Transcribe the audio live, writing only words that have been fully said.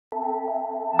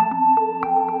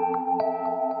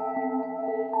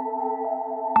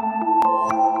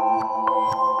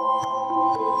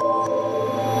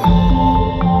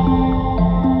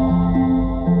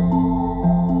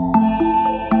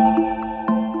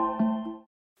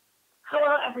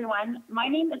everyone. My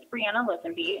name is Brianna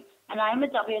Lisenby, and I am a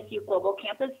WSU Global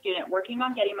Campus student working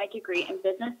on getting my degree in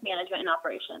Business Management and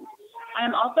Operations. I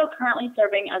am also currently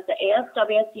serving as the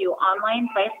ASWSU Online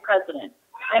Vice President.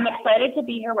 I am excited to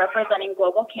be here representing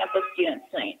Global Campus students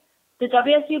tonight. The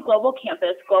WSU Global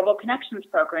Campus Global Connections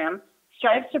program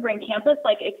strives to bring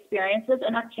campus-like experiences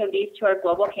and activities to our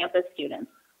Global Campus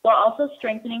students, while also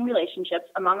strengthening relationships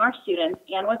among our students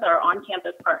and with our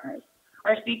on-campus partners.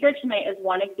 Our speaker tonight is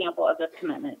one example of this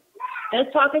commitment. This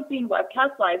talk is being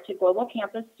webcast live to Global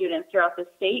Campus students throughout the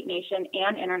state, nation,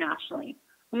 and internationally.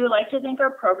 We would like to thank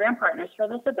our program partners for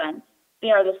this event.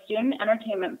 They are the Student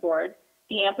Entertainment Board,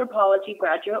 the Anthropology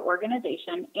Graduate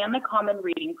Organization, and the Common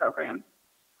Reading Program.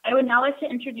 I would now like to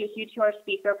introduce you to our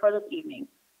speaker for this evening.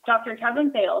 Dr.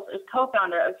 Kevin Bales is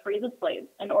co-founder of Free the Slaves,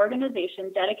 an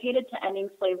organization dedicated to ending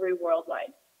slavery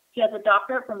worldwide. He has a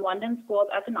doctorate from London School of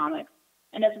Economics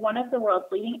and is one of the world's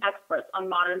leading experts on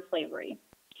modern slavery.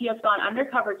 He has gone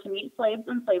undercover to meet slaves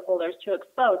and slaveholders to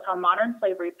expose how modern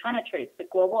slavery penetrates the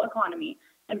global economy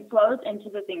and flows into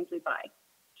the things we buy.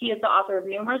 He is the author of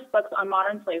numerous books on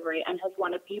modern slavery and has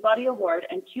won a Peabody Award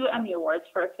and 2 Emmy Awards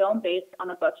for a film based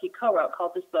on a book he co-wrote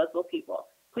called Disposable People.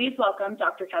 Please welcome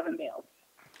Dr. Kevin Bales.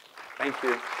 Thank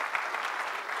you.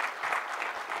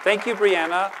 Thank you,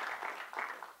 Brianna.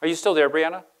 Are you still there,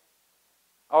 Brianna?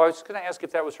 Oh, I was going to ask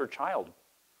if that was her child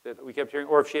that we kept hearing,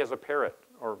 or if she has a parrot,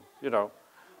 or,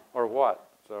 or what.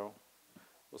 So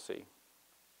we'll see.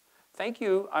 Thank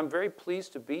you. I'm very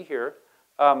pleased to be here.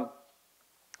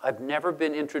 I've never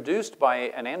been introduced by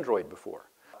an Android before.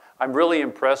 I'm really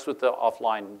impressed with the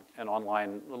offline and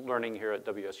online learning here at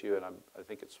WSU, and I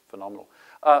think it's phenomenal.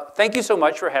 Thank you so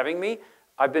much for having me.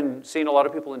 I've been seeing a lot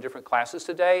of people in different classes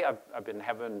today. I've been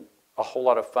having a whole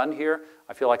lot of fun here.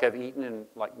 I feel like I've eaten in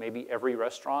like maybe every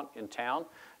restaurant in town.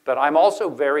 But I'm also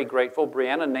very grateful.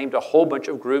 Brianna named a whole bunch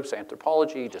of groups: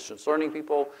 anthropology, distance learning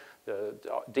people, the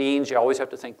deans. You always have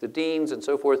to thank the deans and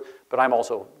so forth. But I'm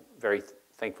also very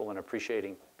thankful and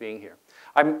appreciating being here.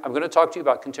 I'm going to talk to you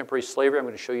about contemporary slavery. I'm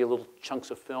going to show you little chunks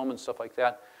of film and stuff like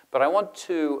that. But I want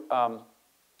to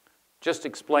just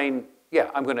explain,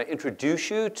 I'm going to introduce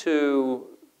you to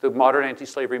the modern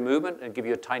anti-slavery movement and give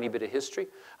you a tiny bit of history.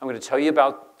 I'm going to tell you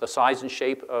about the size and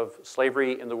shape of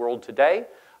slavery in the world today.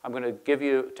 I'm going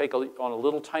to take on a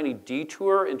little tiny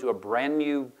detour into a brand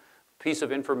new piece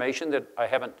of information that I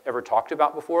haven't ever talked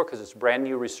about before, because it's brand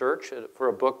new research for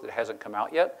a book that hasn't come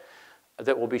out yet,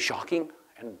 that will be shocking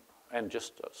and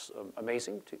just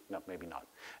amazing. No, maybe not.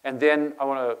 And then I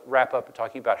want to wrap up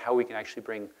talking about how we can actually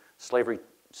bring slavery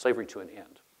to an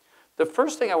end. The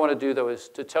first thing I want to do, though, is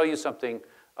to tell you something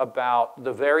about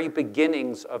the very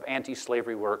beginnings of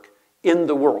anti-slavery work in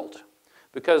the world.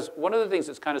 Because one of the things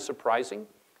that's kind of surprising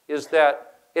is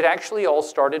that it actually all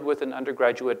started with an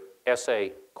undergraduate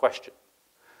essay question.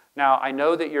 Now, I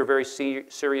know that you're very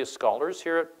serious scholars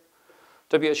here at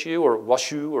WSU or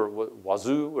WashU or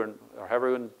Wazoo or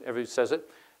however everyone says it.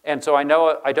 And so I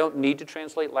know I don't need to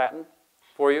translate Latin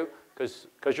for you because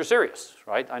you're serious,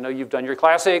 right? I know you've done your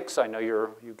classics. I know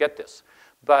you get this.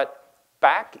 But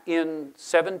back in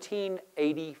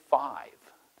 1785,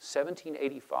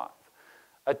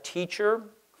 a teacher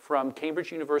from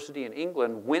Cambridge University in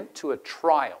England went to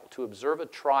observe a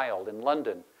trial in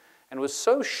London, and was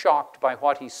so shocked by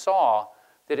what he saw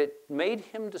that it made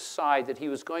him decide that he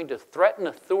was going to threaten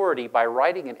authority by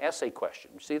writing an essay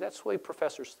question. See, that's the way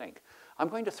professors think. I'm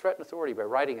going to threaten authority by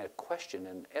writing a question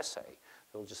in an essay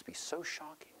that will just be so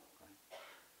shocking, right?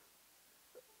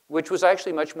 Which was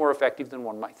actually much more effective than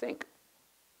one might think.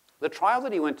 The trial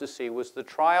that he went to see was the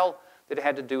trial that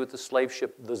had to do with the slave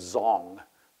ship, the Zong,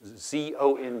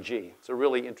 Z-O-N-G. It's a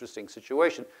really interesting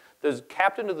situation. The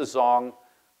captain of the Zong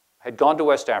had gone to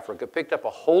West Africa, picked up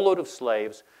a whole load of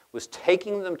slaves, was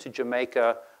taking them to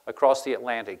Jamaica across the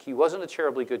Atlantic. He wasn't a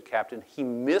terribly good captain. He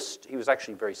was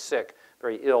actually very sick,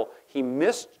 very ill. He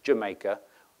missed Jamaica,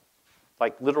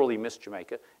 like literally missed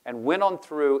Jamaica, and went on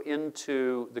through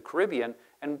into the Caribbean.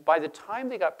 And by the time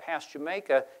they got past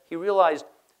Jamaica, he realized,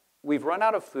 we've run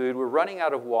out of food, we're running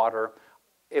out of water.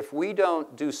 If we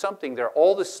don't do something there,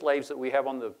 all the slaves that we have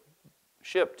on the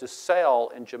ship to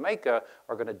sell in Jamaica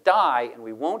are going to die, and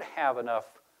we won't have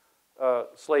enough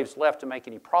slaves left to make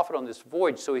any profit on this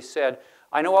voyage. So he said,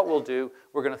 I know what we'll do.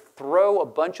 We're going to throw a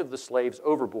bunch of the slaves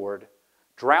overboard,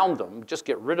 drown them, just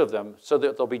get rid of them, so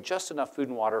that there'll be just enough food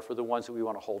and water for the ones that we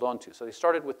want to hold on to. So they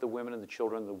started with the women and the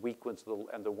children, the weak ones,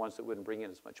 and the ones that wouldn't bring in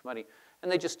as much money.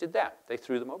 And they just did that. They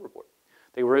threw them overboard.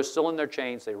 They were still in their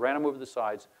chains. They ran them over the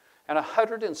sides. And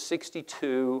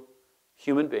 162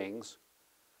 human beings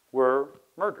were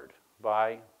murdered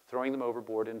by throwing them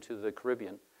overboard into the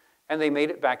Caribbean. And they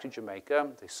made it back to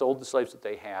Jamaica. They sold the slaves that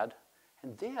they had.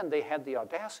 And then they had the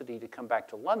audacity to come back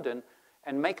to London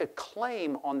and make a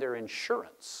claim on their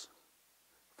insurance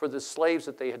for the slaves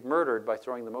that they had murdered by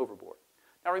throwing them overboard.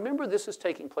 Now remember, this is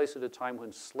taking place at a time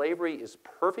when slavery is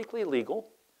perfectly legal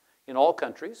in all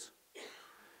countries.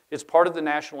 It's part of the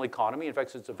national economy. In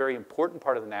fact, it's a very important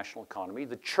part of the national economy.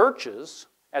 The churches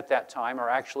at that time are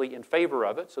actually in favor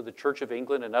of it. So the Church of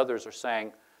England and others are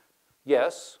saying,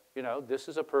 yes, you know, this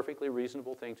is a perfectly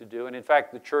reasonable thing to do. And in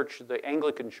fact, the church, the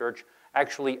Anglican Church,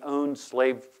 actually owned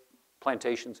slave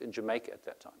plantations in Jamaica at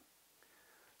that time.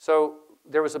 So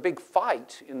there was a big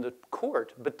fight in the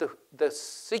court, but the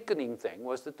sickening thing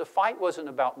was that the fight wasn't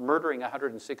about murdering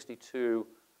 162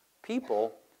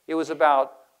 people. It was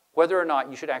about whether or not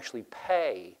you should actually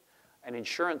pay an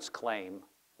insurance claim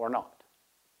or not.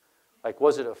 Like,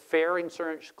 was it a fair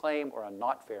insurance claim or a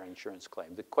not fair insurance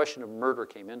claim? The question of murder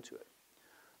came into it.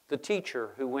 The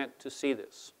teacher who went to see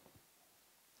this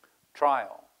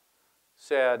trial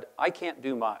said, I can't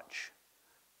do much,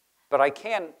 but I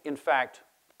can, in fact,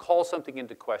 call something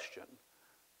into question.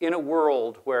 In a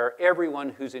world where everyone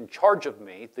who's in charge of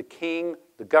me, the king,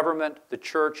 the government, the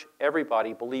church,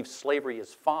 everybody believes slavery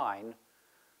is fine,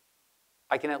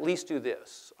 I can at least do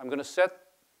this. I'm going to set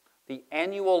the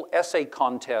annual essay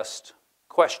contest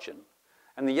question.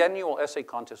 And the annual essay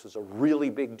contest was a really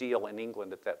big deal in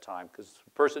England at that time because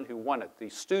the person who won it, the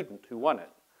student who won it,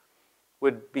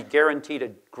 would be guaranteed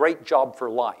a great job for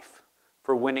life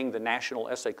for winning the national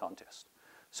essay contest.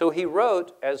 So he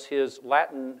wrote as his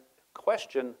Latin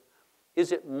question,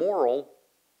 is it moral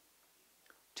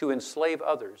to enslave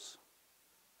others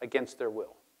against their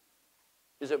will?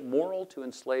 Is it moral to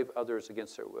enslave others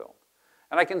against their will?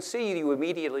 And I can see you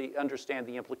immediately understand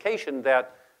the implication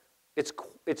that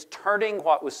it's turning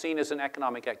what was seen as an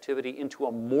economic activity into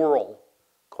a moral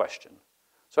question.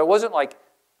 So it wasn't like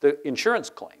the insurance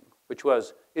claim, which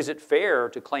was, is it fair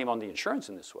to claim on the insurance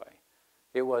in this way?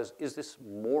 It was, is this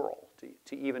moral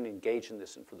to even engage in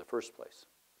this for the first place?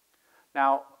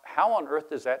 Now, how on earth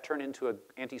does that turn into an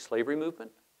anti-slavery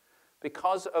movement?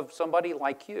 Because of somebody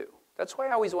like you. That's why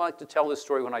I always like to tell this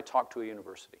story when I talk to a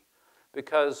university.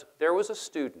 Because there was a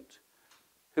student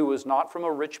who was not from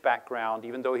a rich background,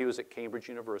 even though he was at Cambridge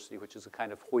University, which is a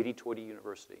kind of hoity-toity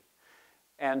university.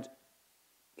 And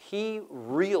he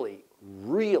really,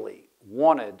 really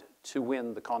wanted to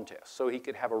win the contest so he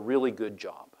could have a really good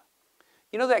job.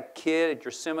 You know that kid at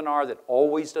your seminar that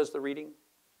always does the reading?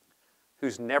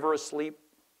 Who's never asleep,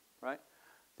 right?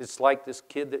 It's like this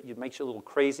kid that makes you a little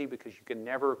crazy because you can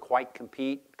never quite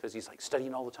compete because he's like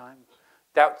studying all the time.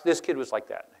 This kid was like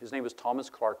that. His name was Thomas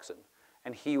Clarkson.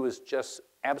 And he was just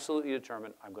absolutely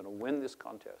determined, I'm going to win this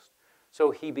contest. So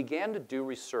he began to do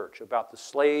research about the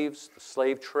slaves, the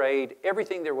slave trade,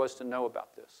 everything there was to know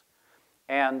about this.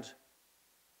 And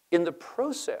in the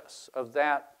process of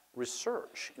that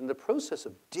research, in the process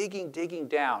of digging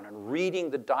down and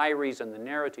reading the diaries and the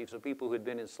narratives of people who had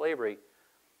been in slavery,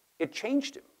 it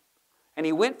changed him. And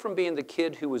he went from being the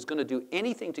kid who was going to do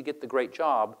anything to get the great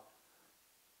job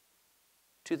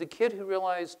to the kid who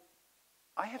realized,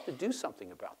 I have to do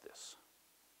something about this.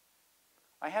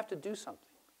 I have to do something.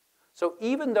 So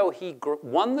even though he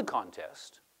won the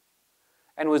contest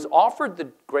and was offered the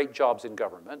great jobs in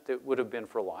government that would have been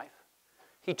for life,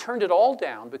 he turned it all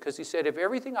down because he said, if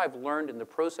everything I've learned in the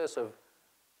process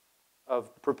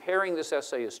of preparing this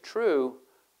essay is true,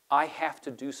 I have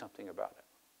to do something about it.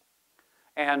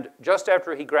 And just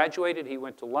after he graduated, he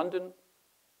went to London,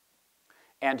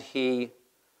 and he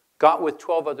got with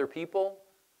 12 other people,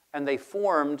 and they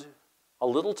formed a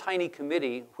little tiny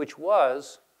committee, which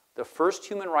was the first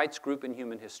human rights group in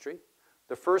human history,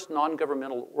 the first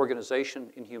non-governmental organization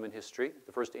in human history,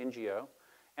 the first NGO,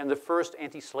 and the first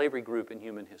anti-slavery group in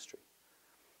human history.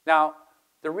 Now,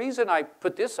 the reason I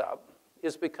put this up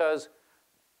is because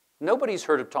nobody's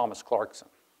heard of Thomas Clarkson,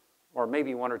 or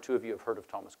maybe one or two of you have heard of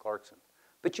Thomas Clarkson.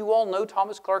 But you all know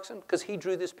Thomas Clarkson because he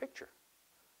drew this picture.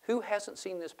 Who hasn't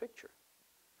seen this picture?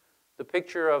 The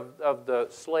picture of the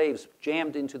slaves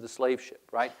jammed into the slave ship,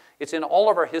 right? It's in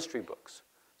all of our history books.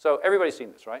 So everybody's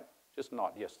seen this, right? Just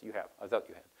nod. Yes, you have. I thought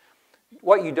you had.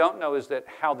 What you don't know is that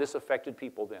how this affected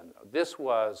people then. This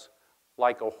was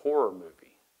like a horror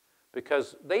movie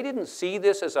because they didn't see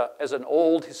this as an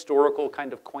old historical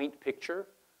kind of quaint picture.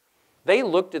 They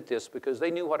looked at this because they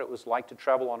knew what it was like to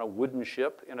travel on a wooden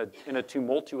ship in a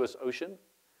tumultuous ocean.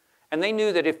 And they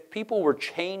knew that if people were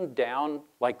chained down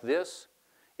like this,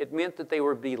 it meant that they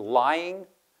would be lying,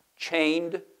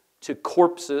 chained to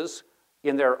corpses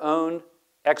in their own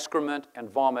excrement and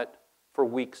vomit for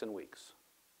weeks and weeks.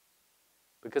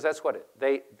 Because that's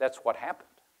what happened.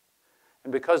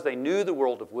 And because they knew the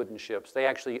world of wooden ships, they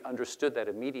actually understood that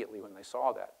immediately when they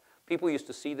saw that. People used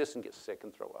to see this and get sick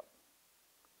and throw up.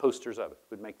 Posters of it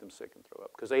would make them sick and throw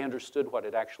up because they understood what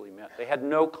it actually meant. They had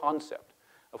no concept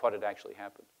of what had actually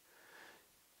happened.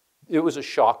 It was a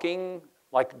shocking,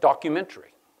 like,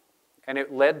 documentary. And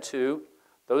it led to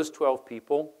those 12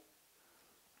 people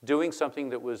doing something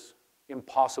that was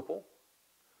impossible.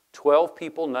 12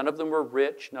 people, none of them were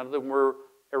rich, none of them were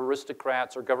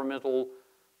aristocrats or governmental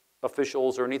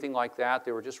officials or anything like that.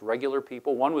 They were just regular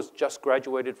people. One was just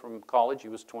graduated from college. He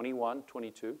was 21,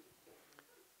 22.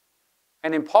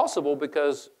 And impossible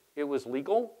because it was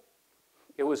legal.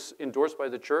 It was endorsed by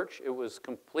the church. It was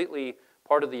completely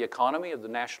part of the economy, of the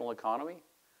national economy.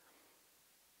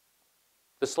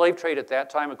 The slave trade at that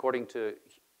time, according to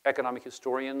economic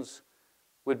historians,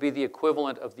 would be the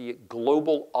equivalent of the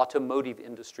global automotive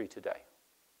industry today.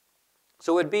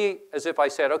 So it would be as if I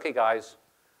said, okay, guys,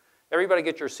 everybody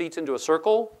get your seats into a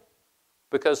circle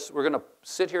because we're going to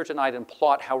sit here tonight and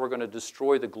plot how we're going to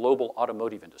destroy the global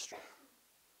automotive industry.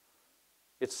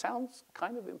 It sounds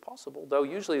kind of impossible, though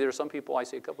usually there are some people, I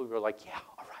see a couple of people are like, yeah,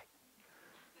 all right,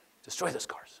 destroy those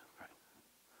cars. Right.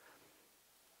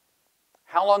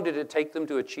 How long did it take them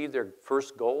to achieve their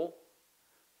first goal?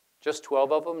 Just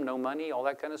 12 of them, no money, all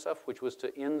that kind of stuff, which was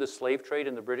to end the slave trade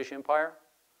in the British Empire?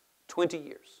 20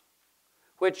 years,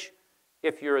 which,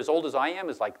 if you're as old as I am,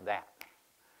 is like that.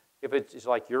 If it's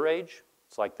like your age,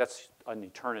 it's like that's an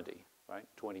eternity, right?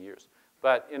 20 years.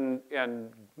 But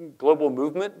in global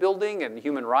movement building and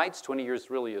human rights, 20 years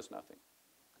really is nothing.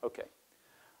 Okay.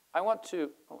 I want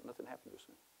to, oh, nothing happened this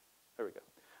one. There we go.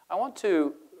 I want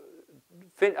to,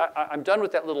 I'm done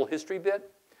with that little history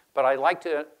bit, but I like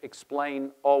to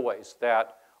explain always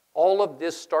that all of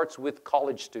this starts with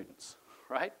college students,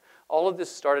 right? All of this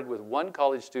started with one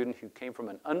college student who came from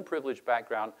an unprivileged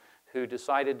background who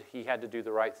decided he had to do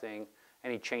the right thing,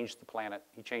 and he changed the planet,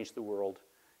 he changed the world.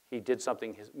 He did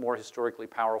something more historically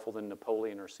powerful than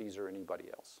Napoleon or Caesar or anybody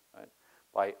else, right?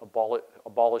 By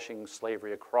abolishing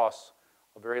slavery across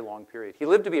a very long period. He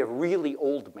lived to be a really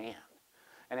old man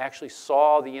and actually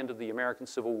saw the end of the American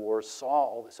Civil War, saw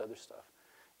all this other stuff,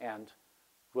 and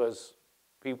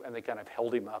and they kind of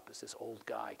held him up as this old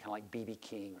guy, kind of like B.B.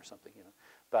 King or something, you know.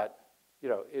 But, you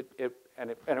know,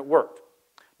 it worked.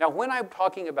 Now, when I'm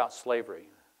talking about slavery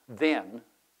then,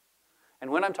 and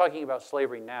when I'm talking about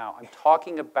slavery now, I'm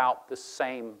talking about the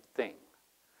same thing.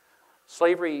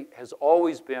 Slavery has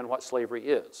always been what slavery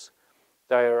is.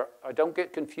 Don't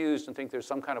get confused and think there's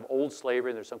some kind of old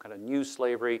slavery and there's some kind of new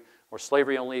slavery, or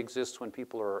slavery only exists when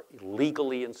people are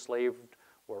illegally enslaved,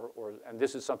 and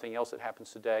this is something else that happens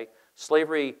today.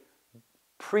 Slavery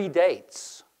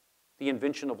predates the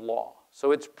invention of law.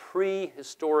 So it's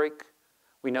prehistoric.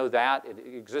 We know that. It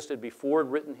existed before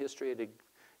written history. It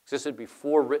existed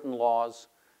before written laws.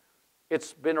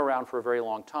 It's been around for a very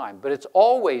long time. But it's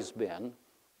always been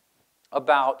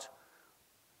about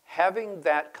having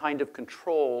that kind of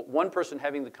control, one person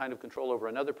having the kind of control over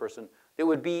another person that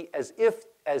would be as if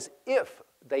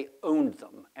they owned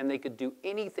them and they could do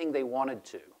anything they wanted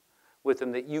to with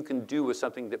them that you can do with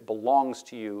something that belongs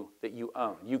to you, that you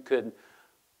own. You could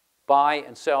buy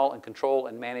and sell and control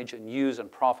and manage and use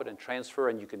and profit and transfer,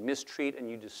 and you can mistreat and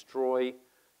you destroy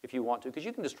if you want to, because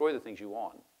you can destroy the things you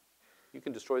own. You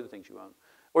can destroy the things you own.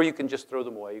 Or you can just throw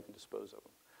them away, you can dispose of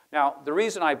them. Now, the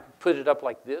reason I put it up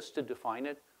like this to define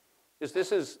it is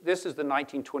this is the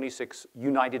 1926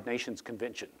 United Nations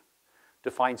Convention.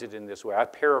 Defines it in this way.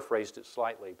 I've paraphrased it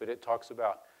slightly, but it talks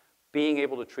about being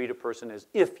able to treat a person as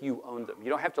if you own them. You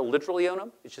don't have to literally own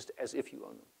them, it's just as if you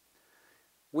own them.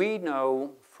 We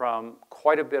know from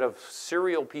quite a bit of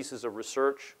serial pieces of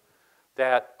research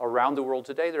that around the world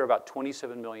today, there are about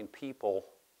 27 million people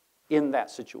in that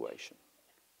situation.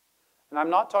 And I'm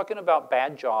not talking about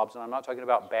bad jobs, and I'm not talking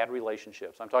about bad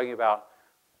relationships. I'm talking about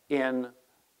in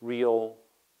real,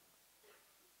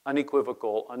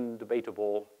 unequivocal,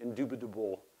 undebatable,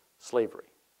 indubitable slavery.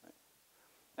 Right?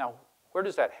 Now, where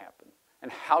does that happen?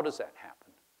 And how does that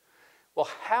happen? Well,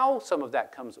 how some of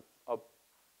that comes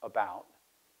about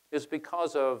is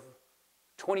because of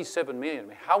 27 million. I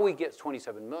mean, how we get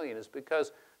 27 million is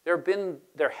because there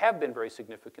have been very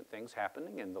significant things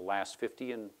happening in the last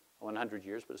 50 and 100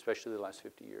 years, but especially the last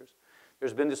 50 years.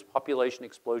 There's been this population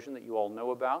explosion that you all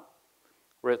know about.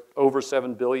 We're at over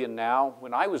 7 billion now.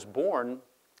 When I was born,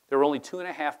 there were only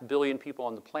 2.5 billion people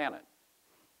on the planet.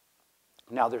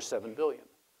 Now there's 7 billion.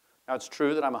 Now it's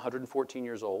true that I'm 114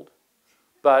 years old,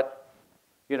 but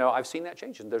you know, I've seen that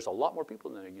change, and there's a lot more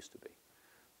people than there used to be.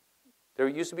 There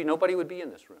used to be nobody would be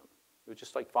in this room. It was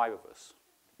just like 5 of us.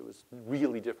 It was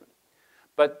really different.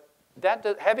 But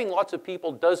having lots of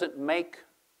people doesn't make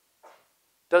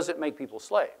does it make people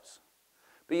slaves.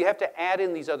 But you have to add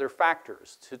in these other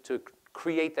factors to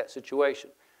create that situation.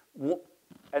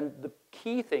 And the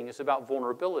key thing is about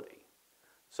vulnerability,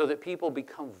 so that people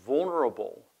become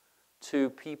vulnerable to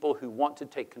people who want to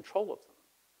take control of them.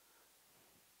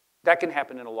 That can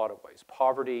happen in a lot of ways.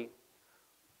 Poverty,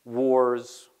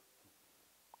 wars,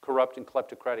 corrupt and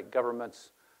kleptocratic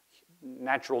governments,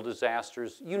 natural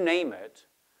disasters, you name it.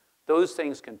 Those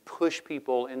things can push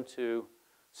people into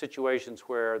situations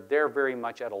where they're very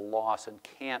much at a loss and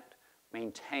can't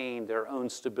maintain their own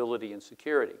stability and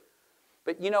security.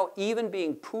 But you know, even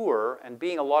being poor and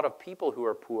being a lot of people who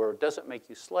are poor doesn't make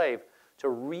you slave. To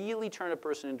really turn a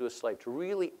person into a slave, to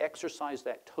really exercise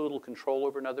that total control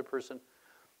over another person,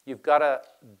 you've got to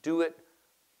do it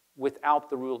without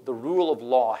the rule. The rule of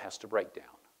law has to break down.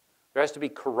 There has to be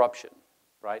corruption,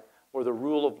 right? Or the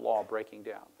rule of law breaking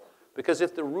down. Because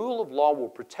if the rule of law will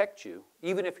protect you,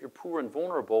 even if you're poor and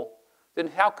vulnerable,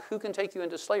 then who can take you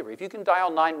into slavery? If you can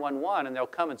dial 911 and they'll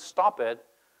come and stop it,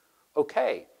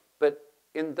 okay. But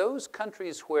in those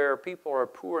countries where people are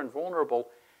poor and vulnerable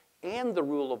and the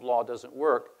rule of law doesn't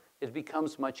work, it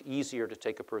becomes much easier to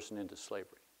take a person into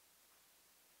slavery.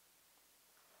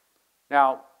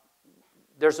 Now,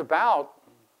 there's about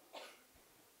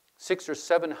 600 or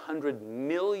 700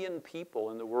 million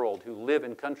people in the world who live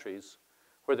in countries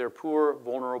where they're poor,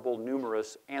 vulnerable,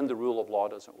 numerous, and the rule of law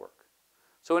doesn't work.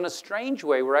 So in a strange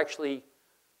way, we're actually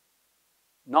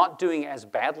not doing as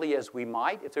badly as we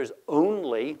might if there's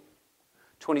only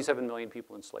 27 million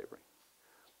people in slavery.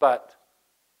 But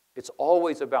it's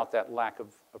always about that lack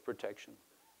of protection.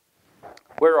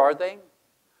 Where are they?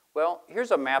 Well,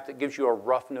 here's a map that gives you a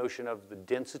rough notion of the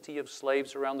density of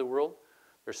slaves around the world.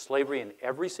 There's slavery in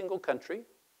every single country.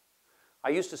 I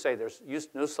used to say there's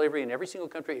no slavery in every single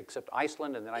country except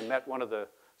Iceland, and then I met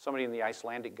somebody in the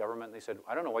Icelandic government, and they said,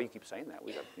 I don't know why you keep saying that.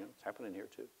 It's happening here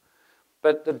too.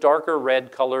 But the darker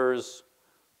red colors,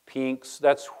 pinks,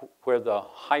 that's where the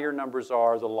higher numbers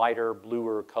are. The lighter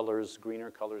bluer colors, greener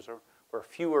colors are where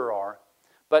fewer are.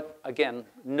 But again,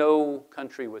 no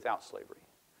country without slavery.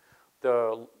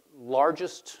 The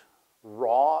largest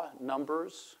raw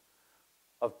numbers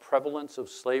of prevalence of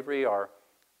slavery are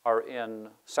in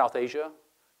South Asia,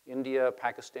 India,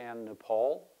 Pakistan,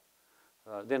 Nepal.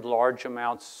 Then large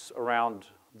amounts around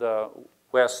the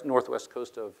northwest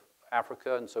coast of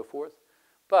Africa and so forth.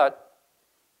 But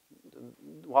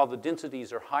while the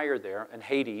densities are higher there, and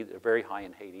Haiti, they're very high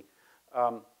in Haiti,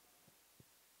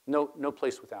 no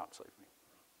place without slavery.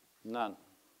 None.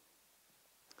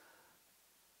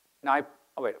 Now,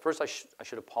 first I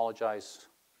should apologize.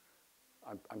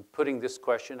 I'm putting this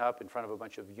question up in front of a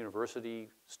bunch of university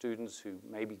students who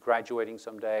may be graduating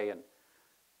someday, and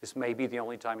this may be the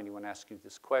only time anyone asks you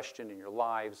this question in your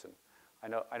lives, and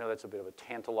I know that's a bit of a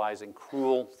tantalizing,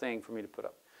 cruel thing for me to put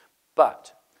up.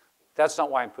 But that's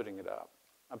not why I'm putting it up.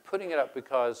 I'm putting it up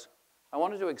because I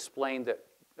wanted to explain that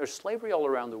there's slavery all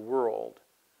around the world,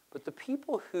 but the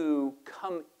people who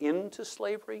come into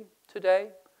slavery today,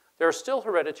 there are still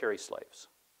hereditary slaves.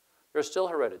 There are still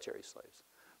hereditary slaves.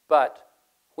 But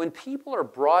when people are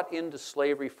brought into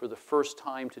slavery for the first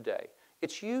time today,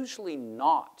 it's usually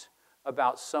not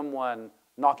about someone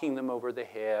knocking them over the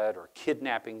head or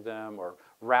kidnapping them or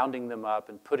rounding them up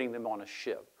and putting them on a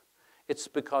ship. It's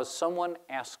because someone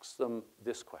asks them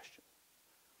this question.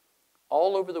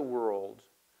 All over the world,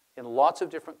 in lots of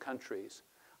different countries,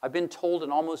 I've been told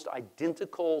an almost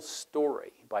identical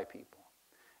story by people.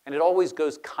 And it always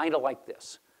goes kind of like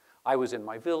this. I was in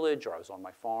my village, or I was on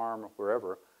my farm, or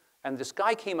wherever, and this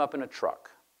guy came up in a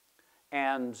truck.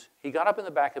 And he got up in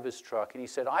the back of his truck, and he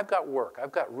said, I've got work.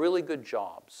 I've got really good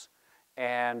jobs.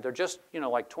 And they're just,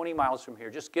 like 20 miles from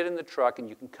here. Just get in the truck, and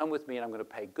you can come with me, and I'm going to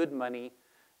pay good money,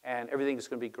 and everything's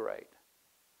going to be great.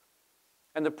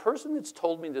 And the person that's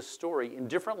told me this story in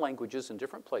different languages in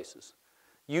different places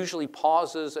usually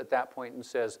pauses at that point and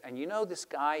says, and this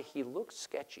guy, he looked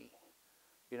sketchy.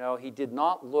 He did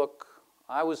not look,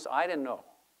 I didn't know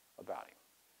about him.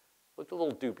 Looked a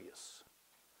little dubious.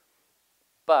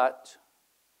 But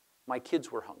my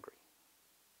kids were hungry.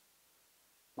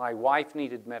 My wife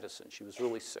needed medicine. She was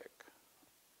really sick.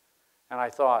 And I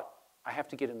thought, I have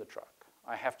to get in the truck.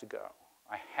 I have to go.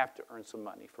 I have to earn some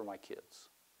money for my kids.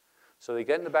 So they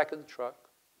get in the back of the truck.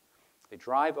 They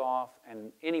drive off,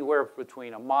 and anywhere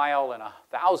between a mile and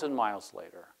 1,000 miles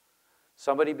later,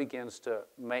 somebody begins to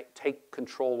take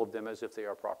control of them as if they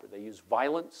are property. They use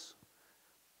violence,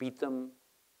 beat them,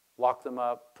 lock them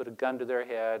up, put a gun to their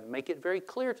head, make it very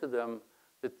clear to them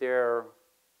that they're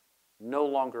no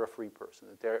longer a free person,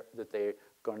 that they're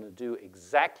going to do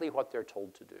exactly what they're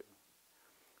told to do.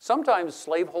 Sometimes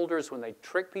slaveholders, when they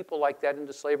trick people like that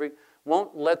into slavery,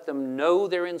 won't let them know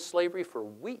they're in slavery for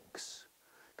weeks.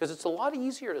 Because it's a lot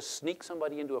easier to sneak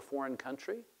somebody into a foreign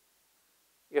country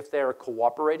if they're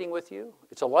cooperating with you.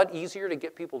 It's a lot easier to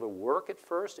get people to work at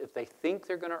first if they think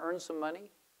they're going to earn some money.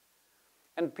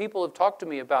 And people have talked to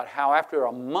me about how after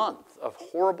a month of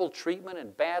horrible treatment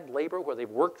and bad labor where they've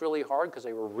worked really hard because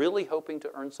they were really hoping to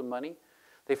earn some money,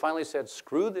 they finally said,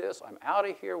 screw this, I'm out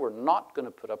of here, we're not going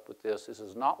to put up with this, this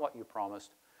is not what you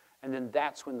promised. And then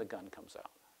that's when the gun comes out.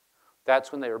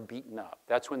 That's when they are beaten up.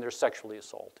 That's when they're sexually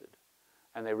assaulted.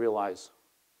 And they realize,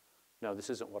 no, this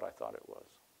isn't what I thought it was.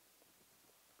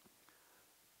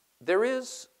 There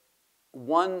is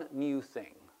one new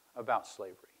thing about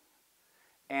slavery.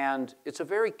 And it's a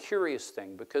very curious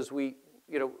thing because a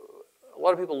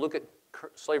lot of people look at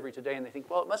slavery today and they think,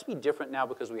 well, it must be different now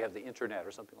because we have the internet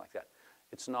or something like that.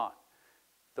 It's not.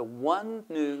 The one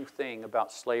new thing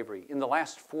about slavery in the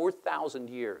last 4,000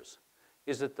 years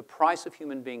is that the price of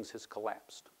human beings has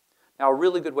collapsed. Now, a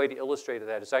really good way to illustrate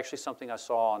that is actually something I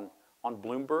saw on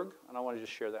Bloomberg, and I want to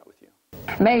just share that with you.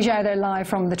 May Zhao there live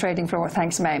from the trading floor.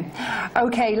 Thanks, May.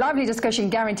 Okay, lively discussion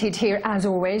guaranteed here as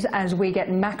always as we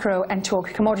get macro and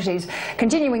talk commodities.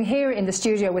 Continuing here in the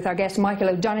studio with our guest Michael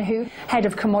O'Donoghue, Head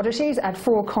of Commodities at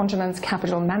Four Continents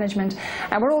Capital Management.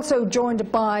 And we're also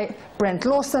joined by Brent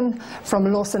Lawson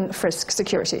from Lawson Frisk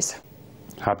Securities.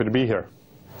 Happy to be here.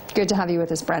 Good to have you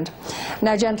with us, Brent.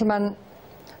 Now, gentlemen,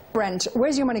 Brent,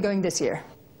 where's your money going this year?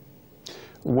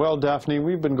 Well, Daphne,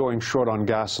 we've been going short on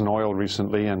gas and oil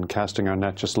recently and casting our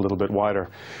net just a little bit wider.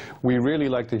 We really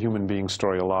like the human being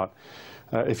story a lot.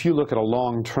 If you look at a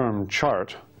long-term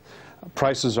chart,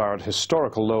 prices are at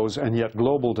historical lows, and yet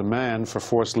global demand for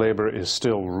forced labor is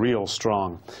still real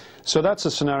strong. So that's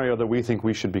a scenario that we think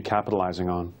we should be capitalizing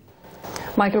on.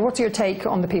 Michael, what's your take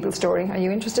on the people story? Are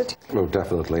you interested? Well,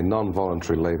 definitely.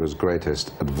 Non-voluntary labour's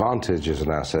greatest advantage as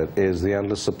an asset is the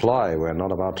endless supply. We're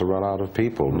not about to run out of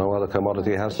people. No other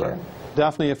commodity has that.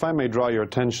 Daphne, if I may draw your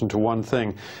attention to one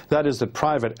thing, that is that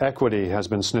private equity has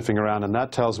been sniffing around, and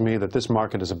that tells me that this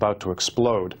market is about to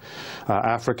explode.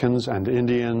 Africans and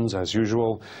Indians, as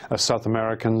usual, South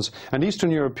Americans, and Eastern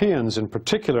Europeans in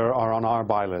particular are on our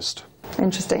buy list.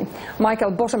 Interesting. Michael,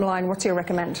 bottom line, what's your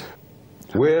recommend?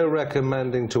 We're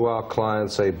recommending to our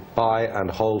clients a buy and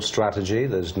hold strategy.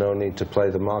 There's no need to play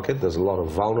the market. There's a lot of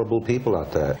vulnerable people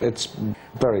out there. It's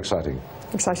very exciting.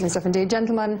 Exciting stuff indeed.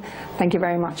 Gentlemen, thank you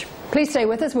very much. Please stay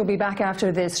with us. We'll be back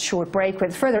after this short break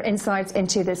with further insights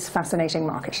into this fascinating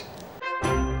market.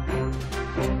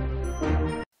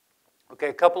 Okay,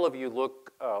 a couple of you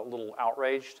look a little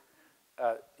outraged.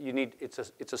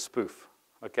 It's a spoof,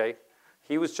 okay?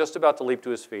 He was just about to leap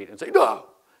to his feet and say, no,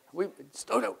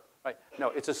 no. Right. No,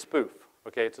 it's a spoof,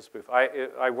 okay? It's a spoof.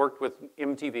 I worked with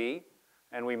MTV,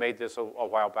 and we made this a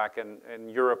while back. In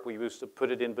Europe, we used to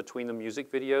put it in between the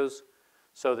music videos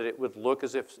so that it would look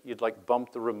as if you'd like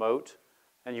bump the remote,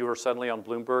 and you were suddenly on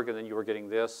Bloomberg, and then you were getting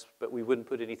this, but we wouldn't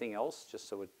put anything else, just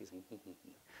so it'd be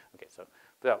okay. So,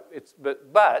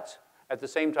 but at the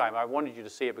same time, I wanted you to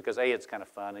see it because A, it's kind of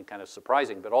fun and kind of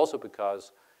surprising, but also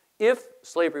because if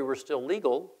slavery were still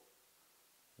legal,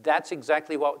 that's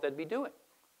exactly what they'd be doing.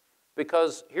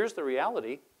 Because here's the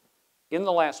reality. In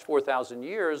the last 4,000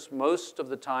 years, most of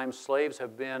the time slaves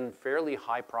have been fairly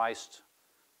high-priced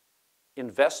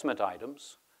investment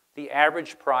items. The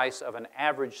average price of an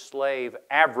average slave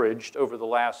averaged over the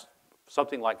last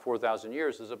something like 4,000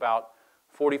 years is about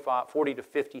 $40,000 to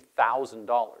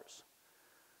 $50,000.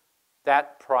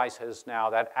 That price has now,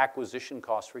 that acquisition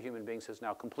cost for human beings has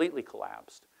now completely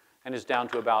collapsed and is down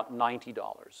to about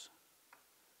 $90.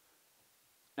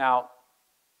 Now,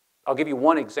 I'll give you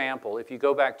one example. If you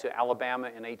go back to Alabama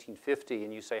in 1850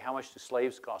 and you say, how much do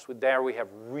slaves cost? Well, there we have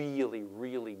really,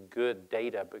 really good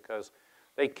data because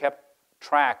they kept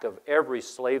track of every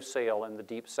slave sale in the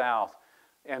Deep South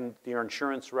and their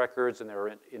insurance records and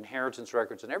their inheritance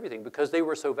records and everything because they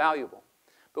were so valuable.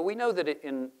 But we know that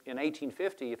in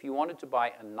 1850, if you wanted to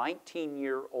buy a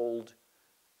 19-year-old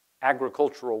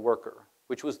agricultural worker,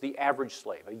 which was the average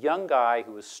slave, a young guy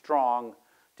who was strong,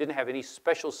 didn't have any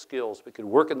special skills but could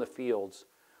work in the fields,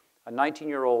 a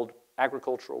 19-year-old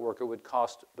agricultural worker would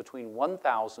cost between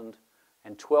 $1,000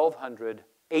 and $1,200,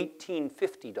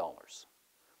 $1,850.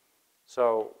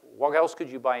 So what else could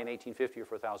you buy in 1850 or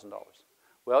for $1,000?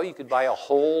 Well, you could buy a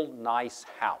whole nice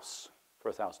house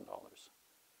for $1,000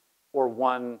 or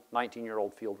one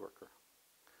 19-year-old field worker.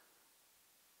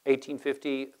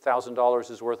 1850,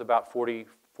 $1,000 is worth about $40,000,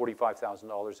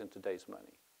 $45,000 in today's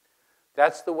money.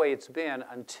 That's the way it's been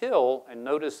until, and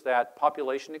notice that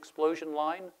population explosion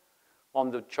line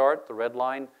on the chart, the red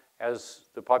line, as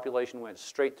the population went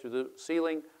straight through the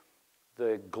ceiling,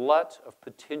 the glut of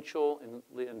potential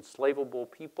enslavable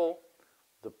people,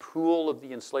 the pool of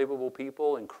the enslavable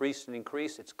people increased and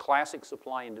increased. It's classic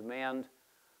supply and demand,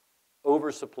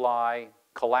 oversupply,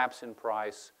 collapse in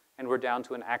price, and we're down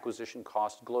to an acquisition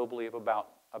cost globally of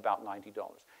about $90.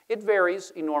 It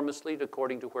varies enormously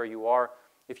according to where you are.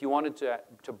 If you wanted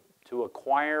to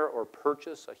acquire or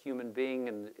purchase a human being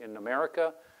in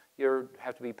America, you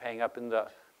have to be paying up in the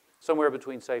somewhere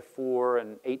between, say, $4,000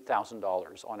 and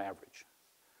 $8,000 on average.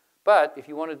 But if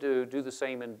you wanted to do the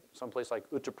same in someplace like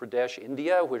Uttar Pradesh,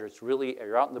 India, where it's really,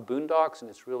 you're out in the boondocks and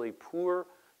it's really poor,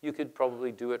 you could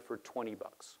probably do it for 20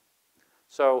 bucks.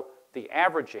 So the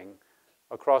averaging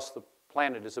across the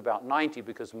planet is about 90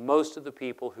 because most of the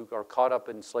people who are caught up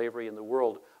in slavery in the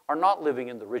world are not living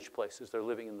in the rich places, they're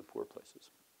living in the poor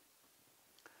places.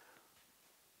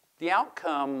 The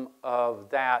outcome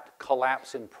of that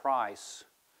collapse in price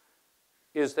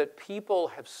is that people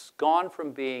have gone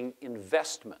from being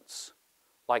investments,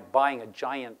 like buying a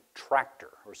giant tractor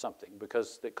or something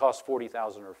because it costs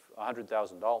 $40,000 or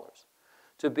 $100,000,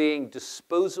 to being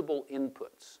disposable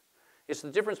inputs. It's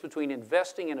the difference between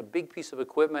investing in a big piece of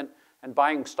equipment and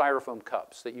buying styrofoam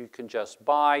cups that you can just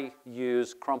buy,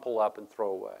 use, crumple up, and throw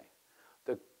away.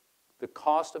 The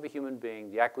cost of a human being,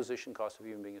 the acquisition cost of a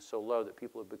human being is so low that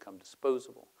people have become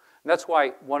disposable. And that's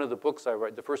why one of the books I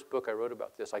wrote, the first book I wrote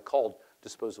about this, I called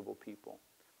Disposable People.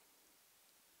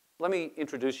 Let me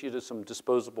introduce you to some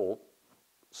disposable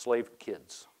slave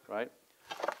kids, right?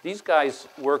 These guys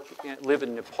live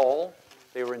in Nepal.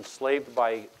 They were enslaved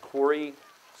by quarry,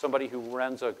 somebody who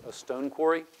runs a stone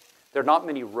quarry. There are not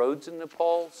many roads in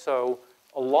Nepal, so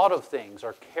a lot of things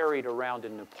are carried around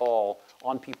in Nepal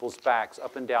on people's backs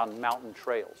up and down mountain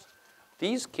trails.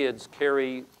 These kids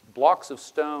carry blocks of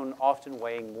stone, often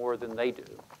weighing more than they do.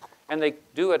 And they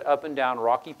do it up and down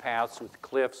rocky paths with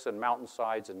cliffs and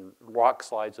mountainsides and rock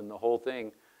slides and the whole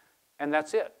thing. And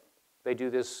that's it. They do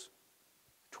this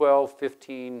 12,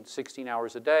 15, 16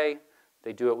 hours a day.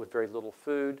 They do it with very little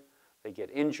food. They get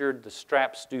injured. The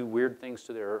straps do weird things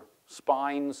to their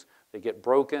spines. They get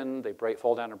broken. They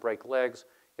fall down and break legs.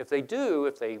 If they do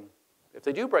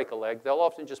break a leg, they'll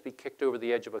often just be kicked over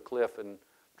the edge of a cliff and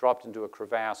dropped into a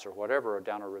crevasse or whatever, or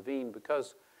down a ravine,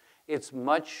 because it's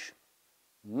much,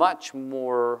 much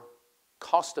more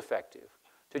cost-effective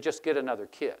to just get another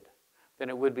kid than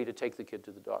it would be to take the kid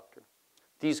to the doctor.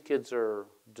 These kids are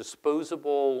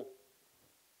disposable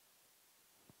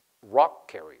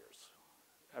rock carriers.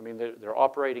 I mean, they're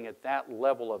operating at that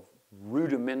level of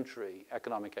rudimentary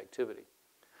economic activity.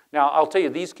 Now, I'll tell you,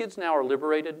 these kids now are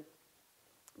liberated.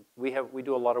 We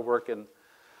do a lot of work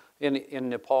in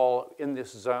Nepal in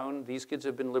this zone. These kids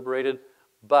have been liberated,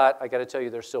 but I got to tell you,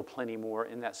 there's still plenty more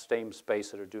in that same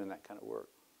space that are doing that kind of work.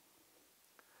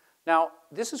 Now,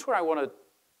 this is where I want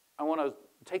to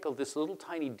take this little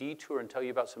tiny detour and tell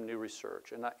you about some new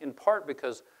research, and in part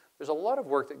because there's a lot of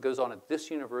work that goes on at this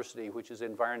university, which is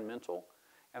environmental,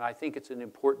 and I think it's an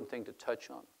important thing to touch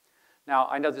on. Now,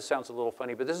 I know this sounds a little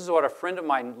funny, but this is what a friend of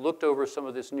mine looked over some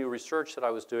of this new research that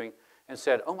I was doing and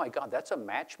said, oh my God, that's a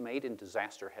match made in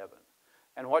disaster heaven.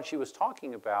 And what she was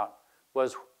talking about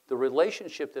was the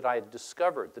relationship that I had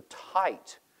discovered, the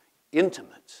tight,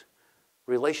 intimate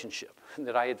relationship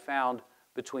that I had found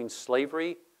between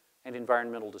slavery and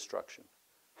environmental destruction.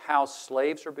 How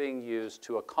slaves are being used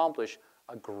to accomplish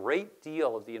a great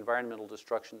deal of the environmental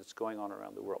destruction that's going on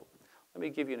around the world. Let me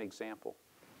give you an example.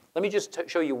 Let me just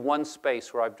show you one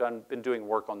space where I've been doing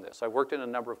work on this. I've worked in a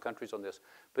number of countries on this,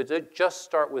 but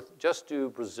just do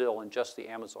Brazil and just the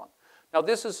Amazon. Now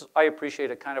this is, I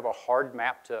appreciate, a kind of a hard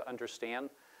map to understand,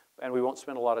 and we won't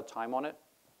spend a lot of time on it,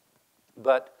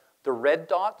 but the red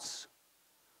dots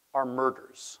are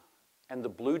murders, and the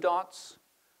blue dots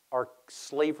are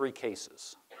slavery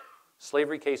cases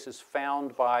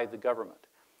found by the government.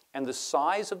 And the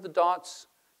size of the dots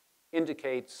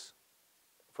indicates,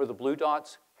 for the blue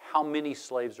dots, how many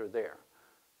slaves are there.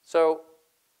 So,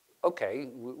 okay,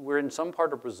 we're in some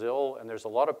part of Brazil, and there's a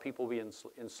lot of people being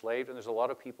enslaved, and there's a lot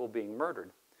of people being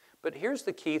murdered. But here's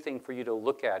the key thing for you to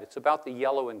look at. It's about the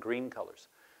yellow and green colors.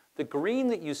 The green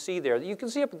that you see there, you can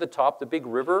see up at the top, the big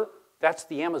river, that's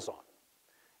the Amazon.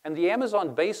 And the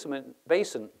Amazon basin,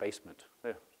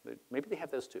 maybe they have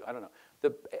those too, I don't know.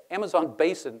 The Amazon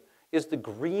basin is the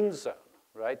green zone,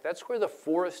 right? That's where the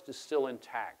forest is still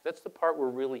intact. That's the part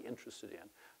we're really interested in,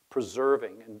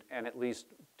 preserving and at least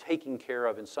taking care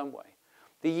of in some way.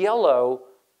 The yellow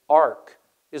arc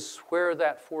is where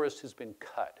that forest has been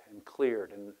cut and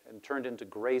cleared and turned into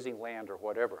grazing land or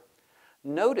whatever.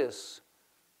 Notice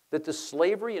that the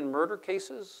slavery and murder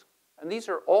cases, and these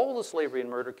are all the slavery and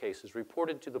murder cases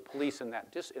reported to the police in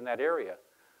that area,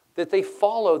 that they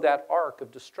follow that arc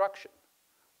of destruction,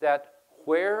 that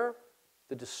where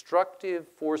the destructive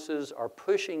forces are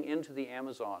pushing into the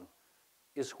Amazon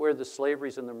is where the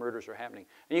slaveries and the murders are happening.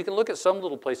 And you can look at some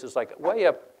little places like way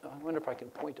up, I wonder if I can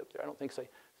point up there, I don't think so.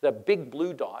 That big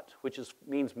blue dot, which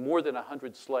means more than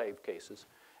 100 slave cases,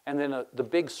 and then the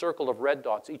big circle of red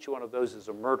dots, each one of those is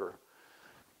a murder.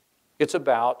 It's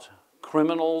about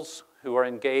criminals who are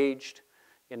engaged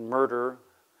in murder,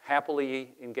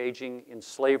 happily engaging in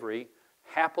slavery,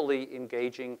 happily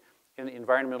engaging in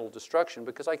environmental destruction,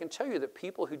 because I can tell you that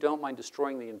people who don't mind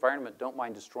destroying the environment don't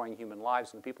mind destroying human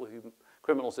lives, and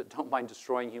criminals that don't mind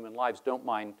destroying human lives don't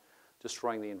mind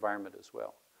destroying the environment as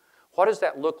well. What does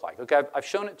that look like? Okay, I've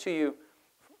shown it to you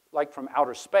like from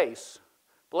outer space,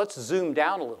 but let's zoom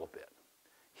down a little bit.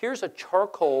 Here's a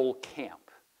charcoal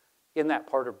camp in that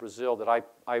part of Brazil that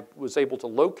I was able to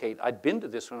locate. I'd been to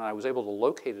this one and I was able to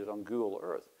locate it on Google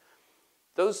Earth.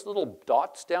 Those little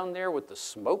dots down there with the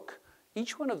smoke,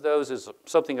 each one of those is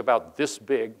something about this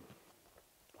big,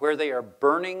 where they are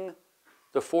burning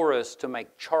the forest to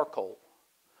make charcoal,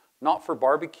 not for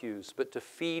barbecues, but to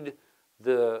feed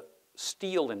the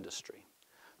steel industry.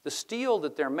 The steel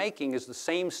that they're making is the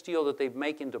same steel that they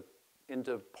make into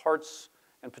parts,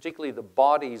 and particularly the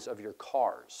bodies of your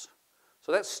cars.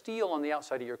 So that steel on the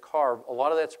outside of your car, a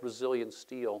lot of that's Brazilian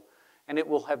steel, and it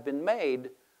will have been made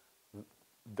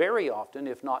very often,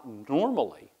 if not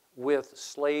normally, with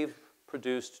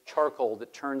slave-produced charcoal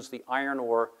that turns the iron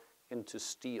ore into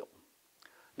steel.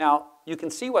 Now, you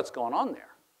can see what's going on there,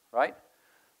 right?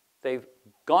 They've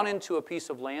gone into a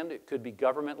piece of land. It could be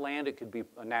government land. It could be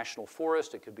a national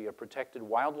forest. It could be a protected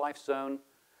wildlife zone.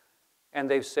 And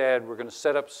they've said, we're going to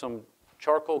set up some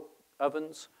charcoal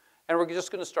ovens, and we're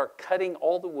just going to start cutting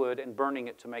all the wood and burning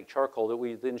it to make charcoal that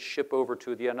we then ship over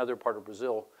to another part of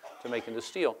Brazil to make into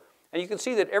steel. And you can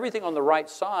see that everything on the right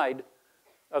side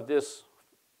of this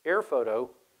air photo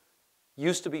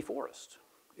used to be forest.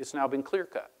 It's now been clear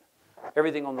cut.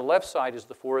 Everything on the left side is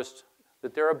the forest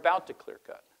that they're about to clear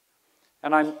cut.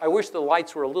 And I wish the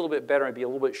lights were a little bit better and be a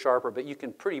little bit sharper, but you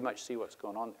can pretty much see what's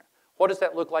going on there. What does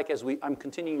that look like as I'm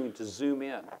continuing to zoom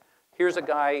in? Here's a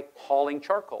guy hauling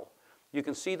charcoal. You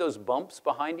can see those bumps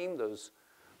behind him, those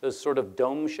sort of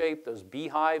dome shape, those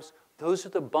beehives. Those are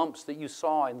the bumps that you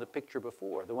saw in the picture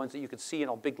before, the ones that you could see in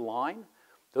a big line.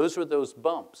 Those are those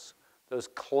bumps, those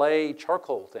clay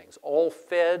charcoal things, all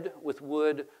fed with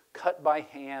wood, cut by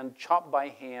hand, chopped by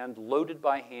hand, loaded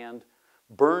by hand,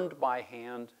 burned by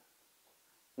hand.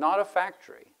 Not a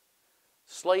factory.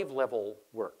 Slave-level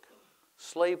work.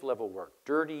 Slave-level work.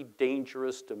 Dirty,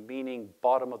 dangerous, demeaning,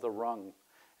 bottom of the rung.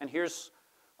 And here's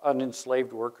an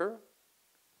enslaved worker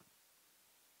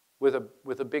with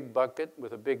a big bucket,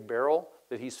 with a big barrel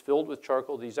that he's filled with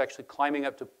charcoal that he's actually climbing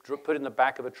up to put in the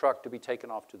back of a truck to be taken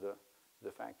off to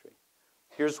the factory.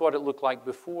 Here's what it looked like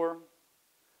before.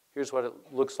 Here's what it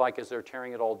looks like as they're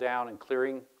tearing it all down and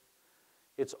clearing.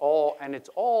 It's all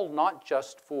not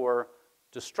just for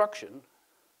destruction.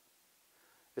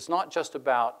 It's not just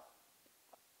about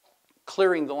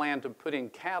clearing the land to put in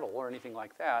cattle or anything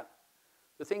like that.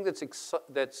 The thing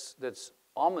that's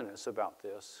ominous about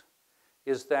this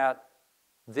is that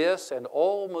this and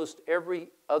almost every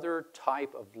other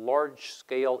type of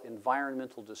large-scale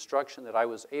environmental destruction that I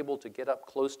was able to get up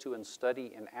close to and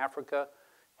study in Africa,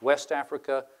 West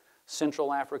Africa,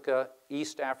 Central Africa,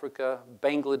 East Africa,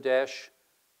 Bangladesh,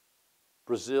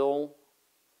 Brazil,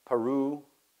 Peru,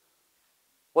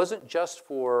 wasn't just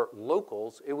for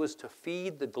locals, it was to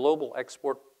feed the global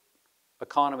export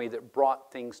economy that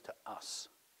brought things to us,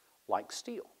 like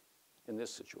steel in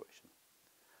this situation.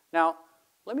 Now,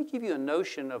 let me give you a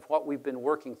notion of what we've been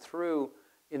working through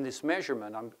in this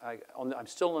measurement. I'm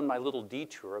still on my little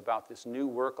detour about this new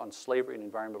work on slavery and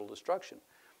environmental destruction.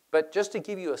 But just to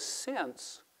give you a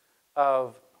sense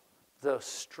of the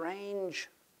strange,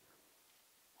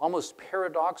 almost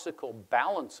paradoxical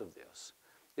balance of this,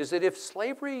 is that if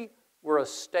slavery were a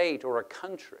state or a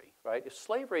country, right? If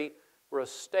slavery were a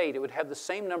state, it would have the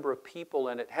same number of people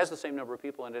in it, has the same number of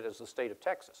people in it as the state of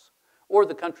Texas or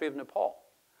the country of Nepal.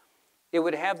 It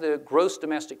would have the gross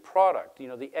domestic product,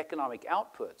 the economic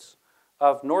outputs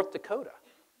of North Dakota.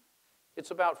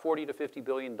 It's about $40 to $50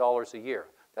 billion a year.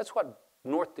 That's what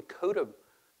North Dakota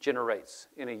generates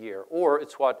in a year, or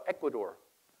it's what Ecuador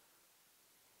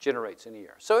generates in a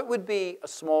year. So it would be a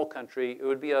small country. It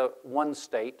would be one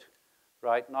state,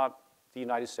 right? Not the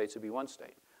United States, it would be one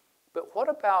state. But what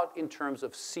about in terms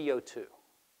of CO2?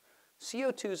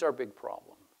 CO2 is our big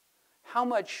problem. How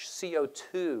much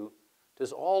CO2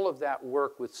 does all of that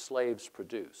work with slaves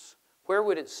produce? Where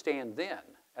would it stand then?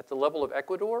 At the level of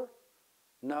Ecuador?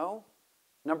 No.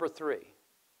 Number 3,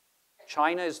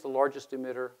 China is the largest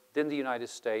emitter, then the United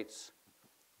States,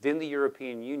 then the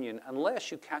European Union,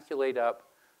 unless you calculate up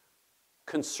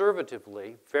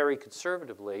conservatively, very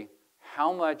conservatively,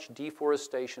 how much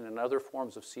deforestation and other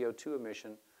forms of CO2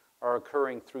 emission are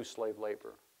occurring through slave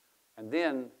labor. And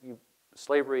then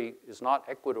slavery is not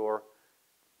Ecuador,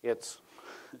 it's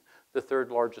the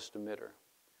third largest emitter.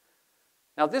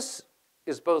 Now this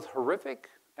is both horrific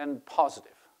and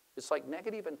positive. It's like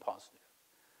negative and positive.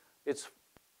 It's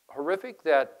horrific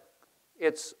that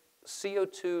it's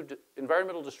CO2,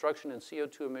 environmental destruction and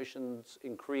CO2 emissions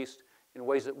increased in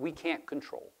ways that we can't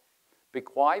control.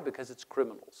 Why? Because it's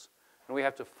criminals. And we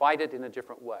have to fight it in a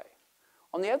different way.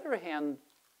 On the other hand,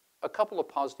 a couple of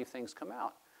positive things come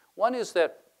out. One is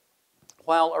that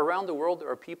while around the world there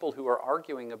are people who are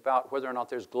arguing about whether or not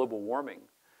there's global warming,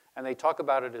 and they talk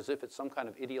about it as if it's some kind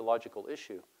of ideological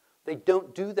issue, they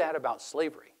don't do that about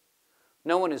slavery.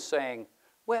 No one is saying,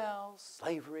 well,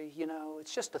 slavery, you know,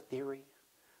 it's just a theory,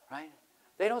 right?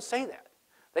 They don't say that.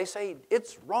 They say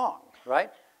it's wrong,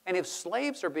 right? And if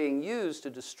slaves are being used to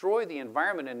destroy the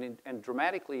environment and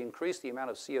dramatically increase the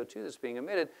amount of CO2 that's being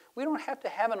emitted, we don't have to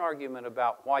have an argument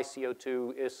about why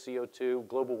CO2 is CO2,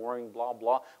 global warming, blah,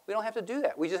 blah. We don't have to do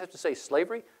that. We just have to say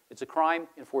slavery, it's a crime,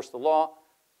 enforce the law,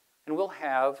 and we'll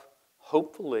have,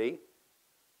 hopefully,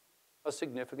 a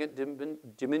significant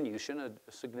diminution,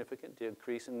 a significant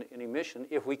decrease in emission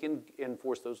if we can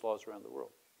enforce those laws around the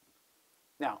world.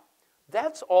 Now,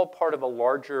 that's all part of a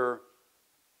larger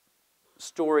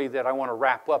story that I want to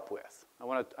wrap up with.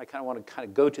 I kind of want to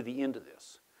go to the end of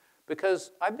this.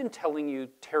 Because I've been telling you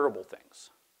terrible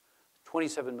things.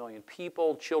 27 million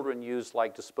people, children used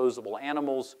like disposable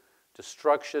animals,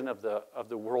 destruction of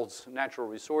the world's natural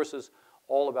resources,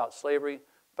 all about slavery.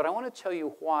 But I want to tell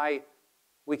you why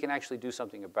we can actually do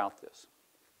something about this.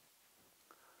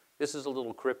 This is a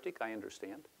little cryptic, I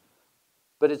understand.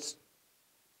 But it's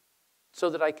so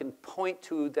that I can point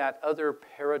to that other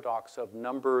paradox of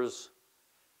numbers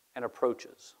and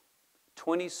approaches.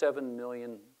 27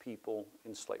 million people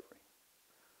in slavery.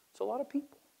 It's a lot of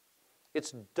people.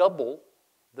 It's double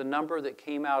the number that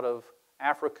came out of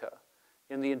Africa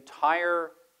in the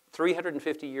entire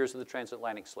 350 years of the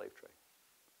transatlantic slave trade.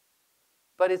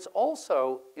 But it's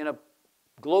also, in a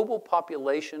global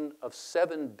population of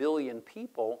 7 billion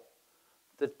people,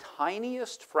 the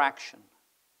tiniest fraction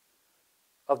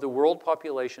of the world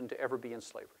population to ever be in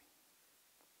slavery.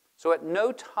 So at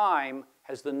no time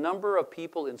has the number of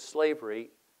people in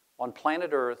slavery on planet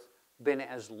Earth been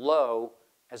as low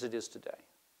as it is today.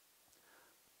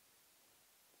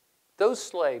 Those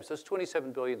slaves, those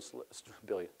 27 million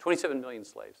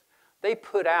slaves, they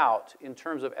put out, in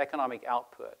terms of economic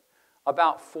output,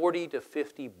 about $40 to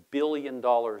 $50 billion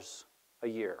a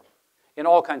year in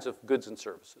all kinds of goods and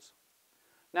services.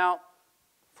 Now,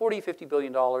 $40, $50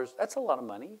 billion, that's a lot of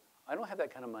money. I don't have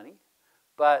that kind of money.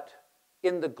 But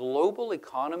in the global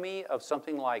economy of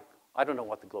something like, I don't know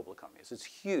what the global economy is. It's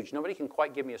huge. Nobody can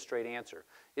quite give me a straight answer.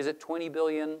 Is it 20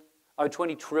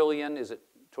 trillion? Is it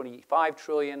 25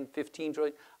 trillion, 15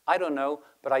 trillion? I don't know.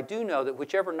 But I do know that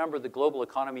whichever number the global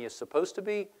economy is supposed to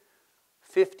be,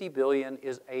 50 billion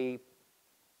is a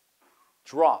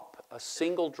drop, a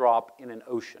single drop in an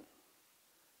ocean.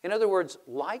 In other words,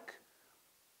 like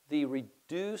the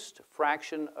reduced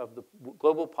fraction of the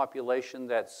global population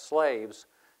that's slaves,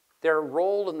 their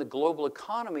role in the global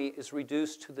economy is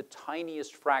reduced to the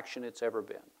tiniest fraction it's ever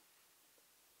been.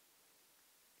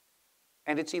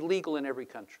 And it's illegal in every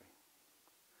country.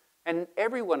 And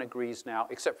everyone agrees now,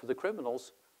 except for the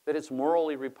criminals, that it's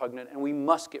morally repugnant and we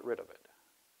must get rid of it.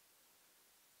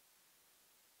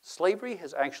 Slavery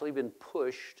has actually been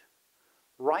pushed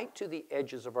right to the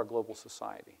edges of our global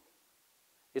society.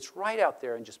 It's right out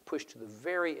there and just pushed to the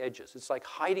very edges. It's like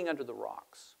hiding under the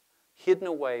rocks, hidden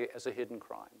away as a hidden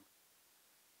crime.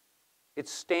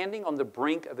 It's standing on the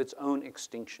brink of its own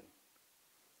extinction.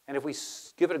 And if we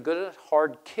give it a good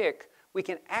hard kick, we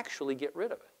can actually get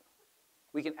rid of it.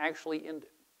 We can actually end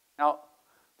it. Now,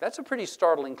 that's a pretty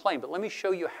startling claim, but let me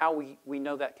show you how we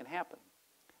know that can happen.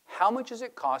 How much does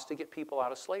it cost to get people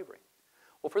out of slavery?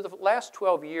 Well, for the last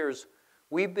 12 years,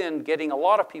 we've been getting a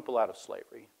lot of people out of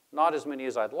slavery. Not as many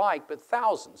as I'd like, but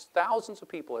thousands of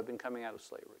people have been coming out of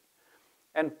slavery.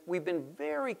 And we've been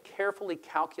very carefully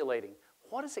calculating,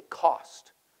 what does it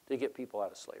cost to get people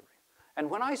out of slavery? And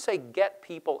when I say get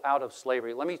people out of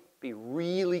slavery, let me be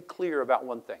really clear about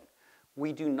one thing.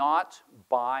 We do not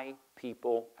buy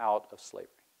people out of slavery,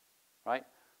 right?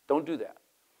 Don't do that.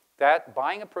 That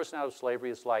buying a person out of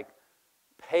slavery is like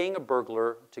paying a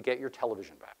burglar to get your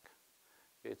television back.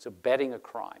 It's abetting a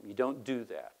crime. You don't do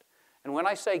that. And when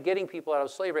I say getting people out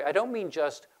of slavery, I don't mean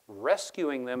just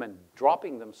rescuing them and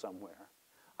dropping them somewhere.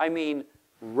 I mean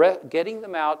getting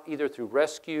them out either through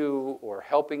rescue or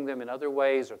helping them in other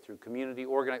ways or through community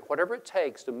organizing, whatever it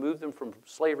takes to move them from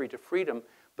slavery to freedom,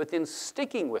 but then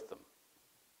sticking with them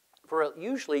for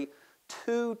usually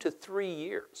 2 to 3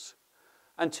 years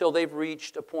until they've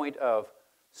reached a point of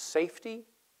safety,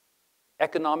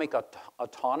 economic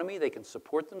autonomy, they can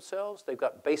support themselves, they've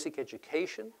got basic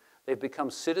education, they've become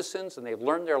citizens and they've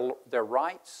learned their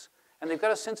rights, and they've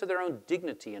got a sense of their own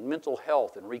dignity and mental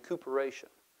health and recuperation,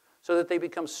 so that they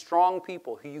become strong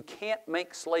people who you can't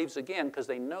make slaves again because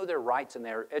they know their rights and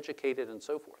they're educated and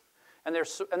so forth. And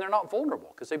they're not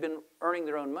vulnerable because they've been earning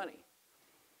their own money.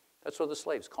 That's what the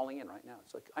slave's calling in right now.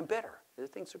 It's like, I'm better.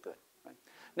 Things are good. Right?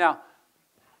 Now,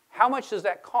 how much does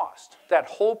that cost? That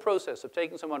whole process of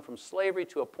taking someone from slavery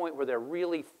to a point where they're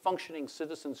really functioning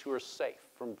citizens who are safe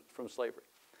from slavery.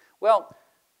 Well,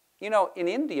 you know, in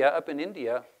India, up in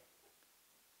India,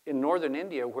 in northern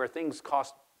India, where things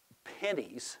cost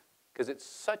pennies, because it's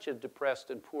such a depressed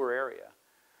and poor area,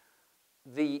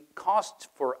 the cost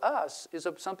for us is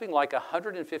of something like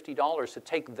 $150 to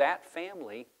take that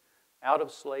family out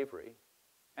of slavery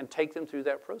and take them through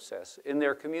that process in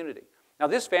their community. Now,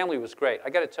 this family was great.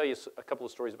 I got to tell you a couple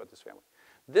of stories about this family.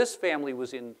 This family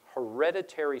was in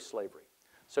hereditary slavery.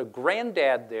 So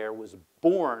granddad there was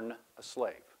born a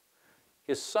slave.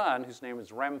 His son, whose name was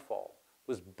Ramphal,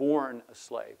 was born a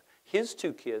slave. His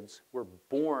 2 kids were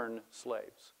born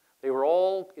slaves. They were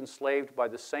all enslaved by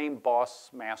the same boss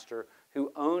master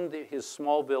who owned his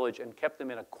small village and kept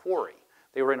them in a quarry.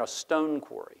 They were in a stone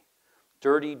quarry.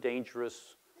 Dirty,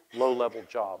 dangerous, low-level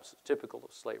jobs, typical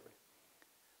of slavery.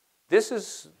 This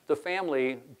is the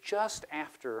family just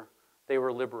after they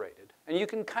were liberated. And you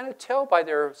can kind of tell by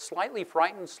their slightly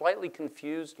frightened, slightly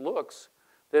confused looks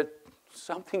that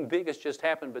something big has just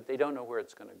happened, but they don't know where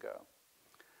it's going to go.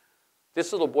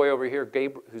 This little boy over here,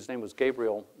 whose name was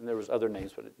Gabriel, and there was other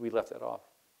names, but we left that off,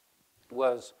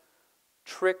 was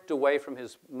tricked away from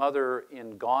his mother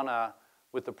in Ghana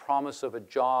with the promise of a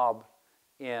job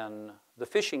in the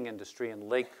fishing industry in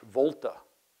Lake Volta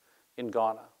in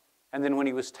Ghana. And then when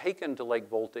he was taken to Lake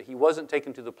Volta, he wasn't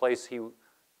taken to the place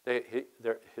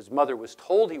his mother was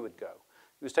told he would go.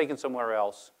 He was taken somewhere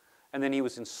else. And then he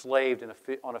was enslaved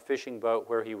on a fishing boat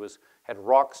where he had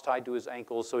rocks tied to his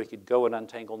ankles so he could go and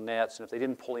untangle nets. And if they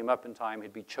didn't pull him up in time,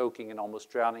 he'd be choking and almost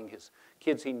drowning. His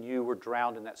kids he knew were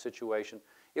drowned in that situation.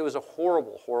 It was a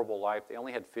horrible, horrible life. They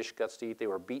only had fish guts to eat. They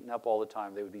were beaten up all the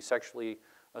time. They would be sexually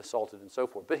assaulted and so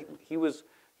forth. But he was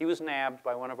nabbed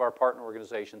by one of our partner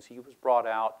organizations. He was brought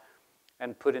out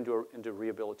and put into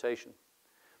rehabilitation.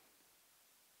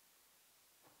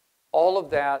 All of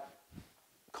that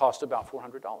cost about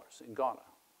 $400 in Ghana.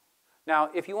 Now,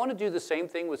 if you want to do the same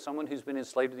thing with someone who's been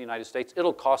enslaved in the United States,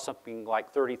 it'll cost something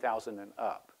like $30,000 and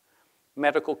up.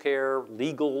 Medical care,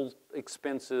 legal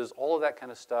expenses, all of that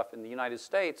kind of stuff in the United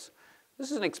States, this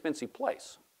is an expensive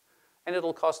place. And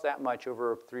it'll cost that much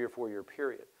over a 3 or 4 year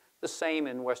period. The same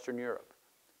in Western Europe.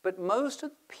 But most of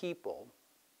the people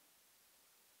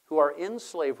who are in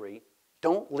slavery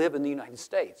don't live in the United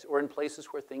States or in places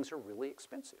where things are really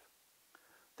expensive.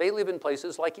 They live in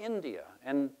places like India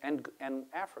and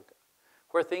Africa,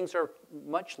 where things are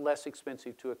much less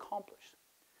expensive to accomplish.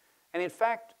 And in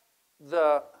fact,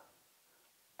 the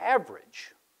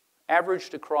averaged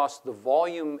across the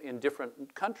volume in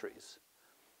different countries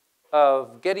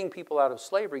of getting people out of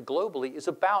slavery globally is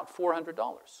about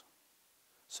 $400.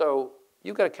 So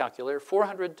you've got a calculator,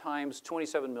 400 times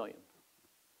 27 million.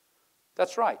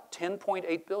 That's right,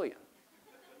 10.8 billion.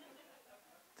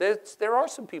 There are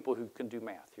some people who can do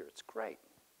math here. It's great.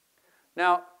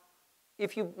 Now,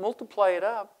 if you multiply it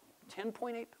up,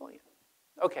 10.8 billion.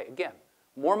 Okay, again,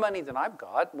 more money than I've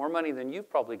got, more money than you've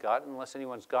probably got. Unless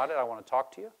anyone's got it, I want to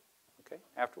talk to you, okay,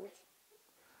 afterwards.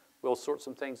 We'll sort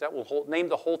some things out. We'll name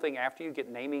the whole thing after you, get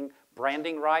naming,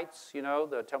 branding rights, you know,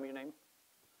 tell me your name.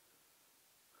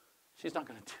 She's not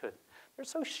going to do it. They're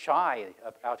so shy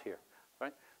out here,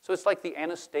 right? So it's like the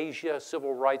Anastasia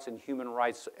Civil Rights and Human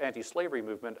Rights Anti-Slavery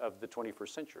Movement of the 21st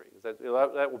century. That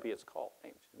will be its call,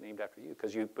 named after you,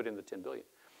 because you put in the 10 billion.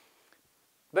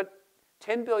 But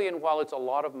 10 billion, while it's a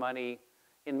lot of money,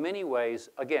 in many ways,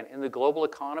 again, in the global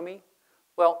economy,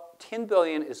 well, 10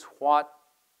 billion is what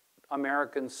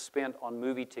Americans spent on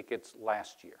movie tickets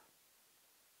last year,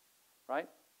 right?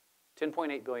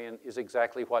 10.8 billion is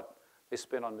exactly what they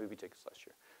spent on movie tickets last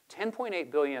year.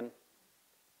 10.8 billion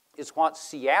is what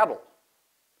Seattle,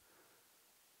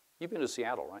 you've been to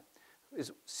Seattle, right?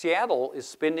 Seattle is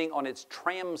spending on its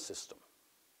tram system,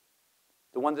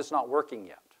 the one that's not working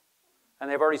yet. And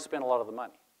they've already spent a lot of the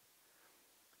money.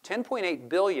 $10.8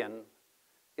 billion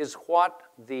is what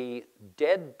the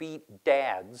deadbeat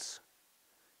dads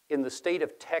in the state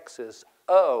of Texas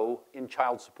owe in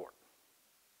child support,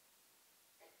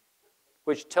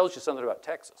 which tells you something about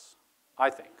Texas, I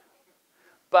think.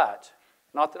 But,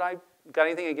 not that I've got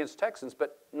anything against Texans,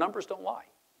 but numbers don't lie,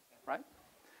 right?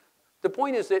 The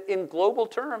point is that in global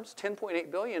terms, $10.8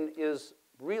 billion is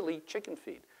really chicken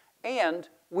feed. And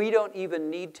we don't even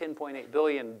need $10.8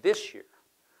 billion this year.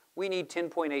 We need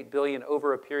 $10.8 billion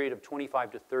over a period of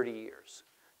 25 to 30 years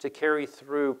to carry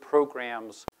through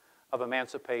programs of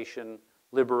emancipation,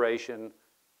 liberation,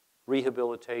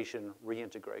 rehabilitation,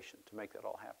 reintegration to make that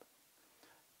all happen.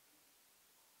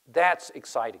 That's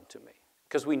exciting to me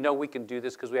because we know we can do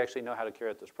this because we actually know how to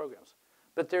carry out those programs.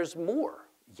 But there's more,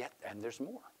 and there's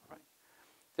more, right?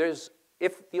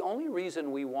 If the only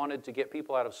reason we wanted to get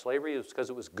people out of slavery is because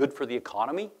it was good for the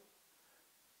economy,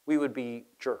 we would be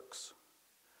jerks.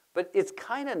 But it's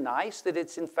kind of nice that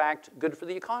it's, in fact, good for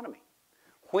the economy.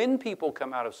 When people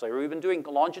come out of slavery, we've been doing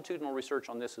longitudinal research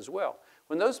on this as well.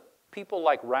 When those people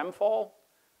like Ramphal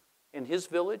in his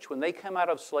village, when they come out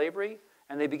of slavery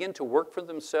and they begin to work for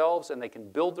themselves and they can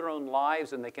build their own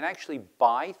lives and they can actually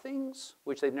buy things,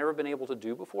 which they've never been able to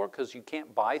do before because you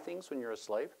can't buy things when you're a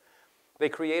slave. They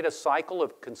create a cycle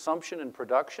of consumption and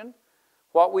production.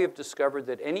 What we have discovered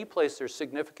that any place there's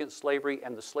significant slavery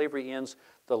and the slavery ends,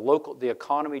 the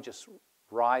economy just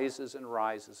rises and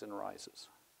rises and rises.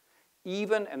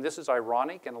 Even, and this is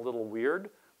ironic and a little weird,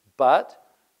 but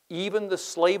even the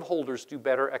slaveholders do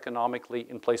better economically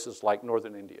in places like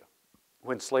northern India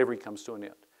when slavery comes to an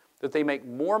end. That they make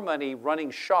more money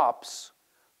running shops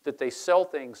that they sell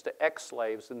things to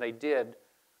ex-slaves than they did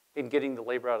in getting the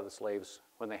labor out of the slaves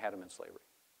when they had them in slavery.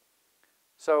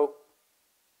 So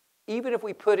even if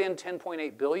we put in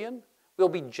 $10.8 billion, we'll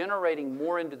be generating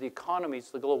more into the economies,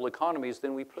 the global economies,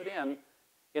 than we put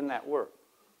in that work.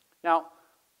 Now,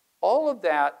 all of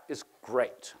that is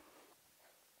great.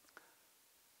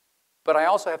 But I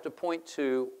also have to point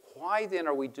to why then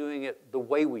are we doing it the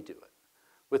way we do it,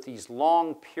 with these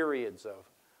long periods of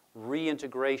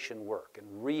reintegration work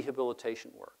and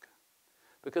rehabilitation work.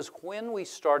 Because when we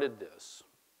started this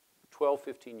 12,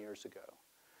 15 years ago,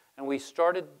 and we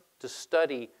started to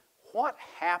study what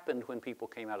happened when people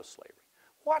came out of slavery,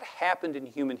 what happened in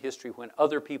human history when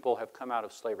other people have come out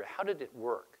of slavery, how did it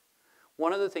work?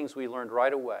 One of the things we learned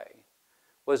right away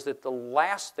was that the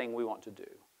last thing we want to do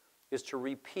is to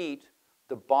repeat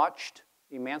the botched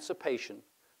emancipation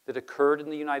that occurred in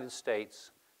the United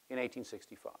States in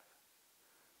 1865.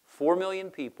 4 million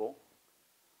people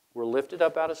were lifted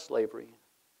up out of slavery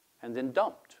and then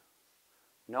dumped.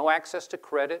 No access to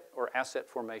credit or asset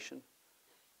formation,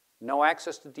 no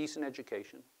access to decent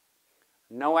education,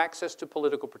 no access to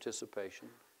political participation,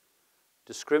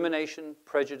 discrimination,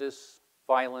 prejudice,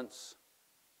 violence.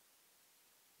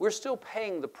 We're still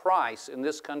paying the price in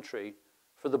this country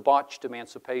for the botched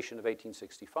emancipation of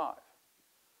 1865,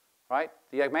 right?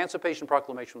 The Emancipation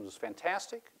Proclamation was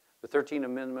fantastic. The 13th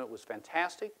Amendment was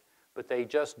fantastic, but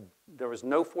there was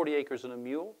no 40 acres and a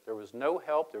mule. There was no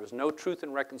help. There was no truth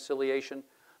and reconciliation.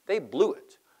 They blew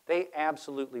it. They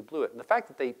absolutely blew it. And the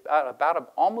fact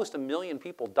that almost 1 million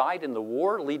people died in the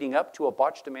war leading up to a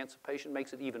botched emancipation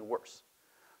makes it even worse.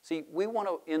 See, we want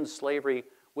to end slavery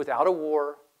without a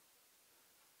war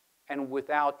and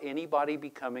without anybody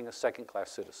becoming a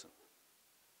second-class citizen.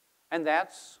 And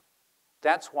that's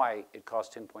why it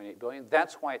costs $10.8 billion.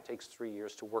 That's why it takes 3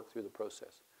 years to work through the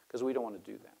process, because we don't want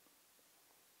to do that.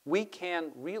 We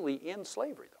can really end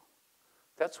slavery, though.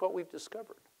 That's what we've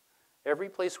discovered. Every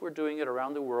place we're doing it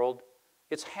around the world,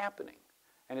 it's happening.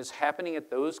 And it's happening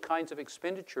at those kinds of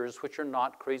expenditures which are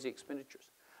not crazy expenditures.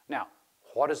 Now,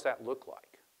 what does that look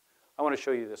like? I want to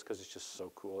show you this because it's just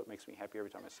so cool. It makes me happy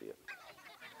every time I see it.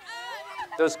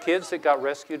 Those kids that got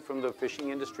rescued from the fishing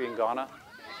industry in Ghana,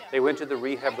 they went to the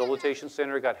rehabilitation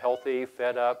center, got healthy,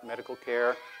 fed up, medical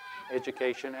care,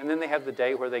 education, and then they have the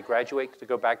day where they graduate to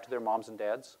go back to their moms and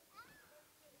dads.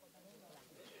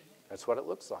 That's what it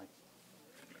looks like.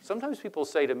 Sometimes people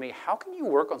say to me, how can you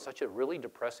work on such a really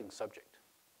depressing subject?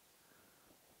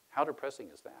 How depressing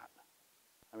is that?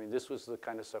 I mean, this was the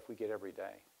kind of stuff we get every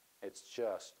day. It's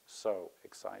just so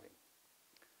exciting.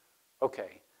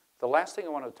 Okay, the last thing I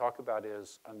want to talk about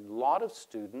is a lot of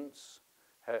students,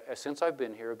 since I've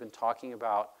been here, have been talking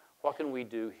about what can we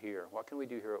do here? What can we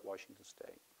do here at Washington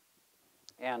State?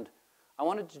 And I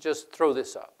wanted to just throw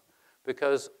this up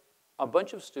because a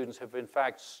bunch of students have, in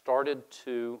fact, started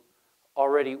to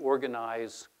already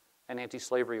organize an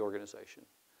anti-slavery organization.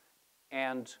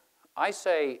 And I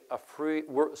say a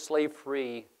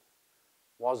slave-free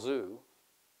wazoo,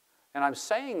 and I'm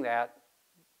saying that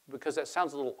because that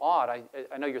sounds a little odd.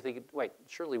 I know you're thinking, wait,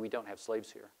 surely we don't have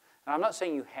slaves here. And I'm not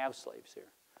saying you have slaves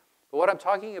here. But what I'm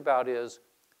talking about is,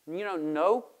 you know,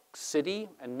 no city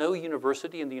and no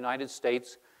university in the United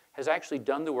States has actually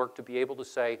done the work to be able to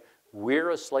say, we're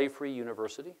a slave-free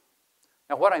university.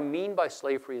 Now, what I mean by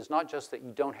slave-free is not just that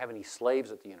you don't have any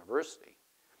slaves at the university,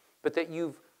 but that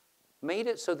you've made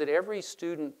it so that every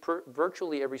student,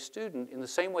 virtually every student, in the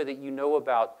same way that you know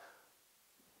about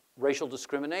racial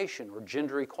discrimination or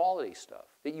gender equality stuff,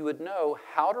 that you would know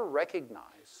how to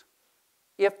recognize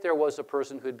if there was a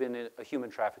person who had been a human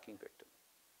trafficking victim,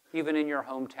 even in your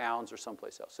hometowns or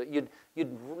someplace else. So you'd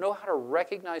know how to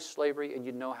recognize slavery, and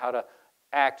you'd know how to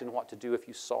act and what to do if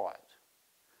you saw it.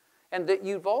 And that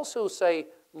you've also, say,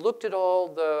 looked at all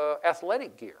the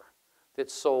athletic gear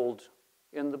that's sold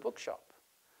in the bookshop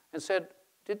and said,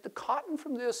 did the cotton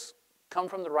from this come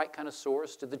from the right kind of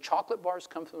source? Did the chocolate bars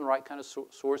come from the right kind of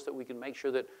source, that we can make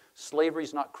sure that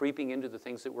slavery's not creeping into the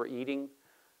things that we're eating,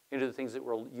 into the things that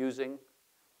we're using?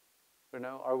 You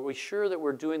know, are we sure that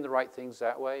we're doing the right things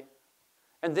that way?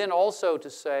 And then also to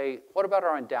say, what about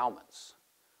our endowments?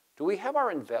 Do we have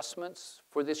our investments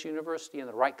for this university in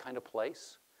the right kind of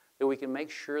place, that we can make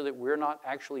sure that we're not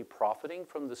actually profiting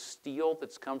from the steel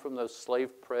that's come from those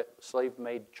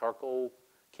slave-made charcoal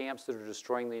camps that are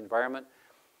destroying the environment,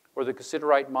 or the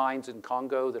cassiterite mines in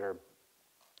Congo that are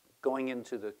going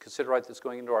into the cassiterite that's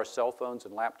going into our cell phones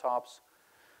and laptops,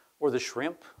 or the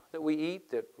shrimp that we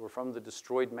eat that were from the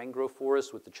destroyed mangrove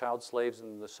forests with the child slaves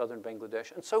in the southern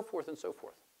Bangladesh, and so forth and so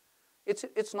forth.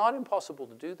 It's not impossible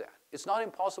to do that. It's not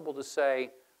impossible to say,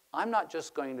 I'm not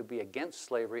just going to be against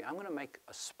slavery, I'm going to make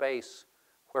a space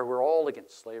where we're all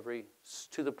against slavery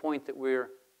to the point that we're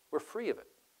free of it.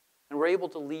 And we're able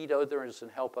to lead others and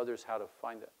help others how to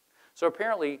find it. So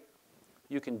apparently,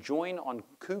 you can join on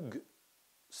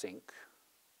KoogSync,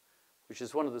 which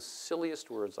is one of the silliest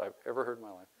words I've ever heard in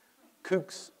my life.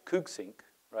 KoogSync,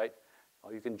 right?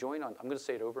 Well, you can join on, I'm going to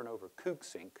say it over and over,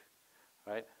 KoogSync,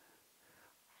 right?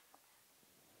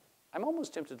 I'm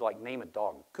almost tempted to like name a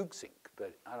dog KoogSync,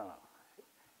 but I don't know.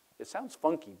 It sounds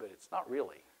funky, but it's not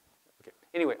really. Okay.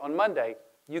 Anyway, on Monday,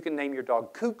 you can name your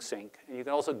dog KoogSync, and you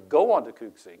can also go on to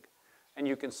KoogSync, and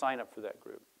you can sign up for that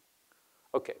group.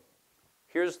 Okay.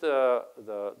 Here's the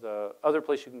other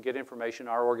place you can get information,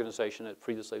 our organization at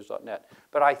freetheslaves.net.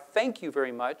 But I thank you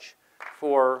very much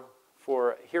for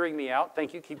hearing me out.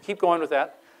 Thank you. Keep going with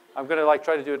that. I'm going to like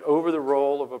try to do it over the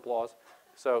roll of applause.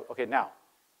 So, okay, now.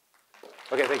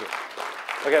 Okay, thank you.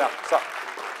 Okay, now, stop.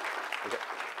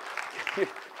 Okay.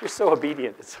 You're so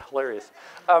obedient. It's hilarious.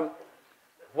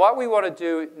 What we want to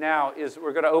do now is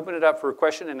we're going to open it up for a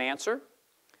question and answer.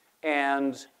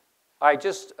 And I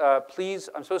just, please,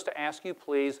 I'm supposed to ask you,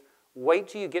 please, wait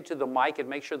till you get to the mic and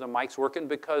make sure the mic's working,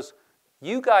 because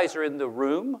you guys are in the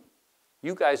room,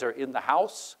 you guys are in the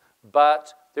house,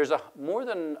 but there's more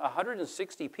than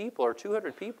 160 people or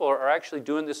 200 people are actually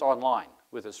doing this online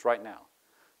with us right now.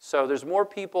 So there's more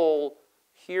people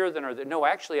here than are there. No,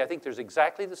 actually, I think there's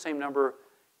exactly the same number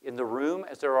in the room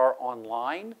as there are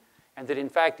online, and that in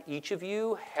fact, each of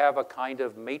you have a kind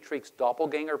of matrix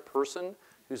doppelganger person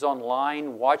who's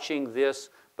online watching this,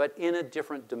 but in a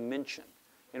different dimension,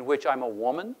 in which I'm a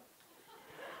woman.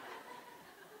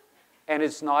 And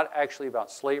it's not actually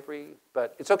about slavery,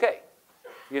 but it's okay.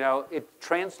 You know, it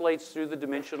translates through the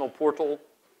dimensional portal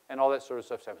and all that sort of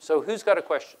stuff. So who's got a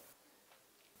question?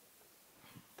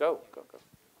 Go.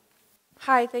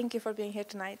 Hi, thank you for being here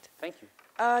tonight. Thank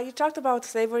you. You talked about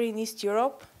slavery in East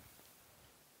Europe.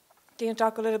 Can you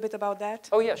talk a little bit about that?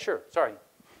 Oh, yeah, sure. Sorry.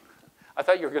 I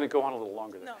thought you were going to go on a little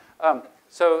longer there. No.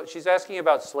 So she's asking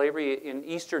about slavery in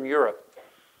Eastern Europe.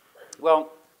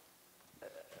 Well,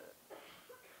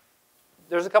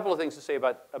 there's a couple of things to say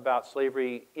about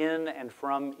slavery in and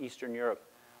from Eastern Europe.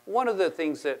 One of the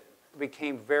things that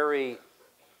became very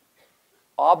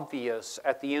obvious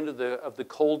at the end of the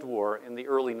Cold War in the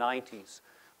early 90s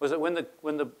was that when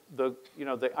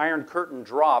the Iron Curtain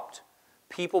dropped,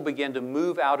 people began to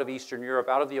move out of Eastern Europe,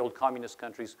 out of the old communist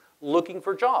countries, looking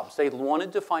for jobs. They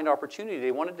wanted to find opportunity.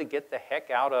 They wanted to get the heck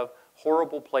out of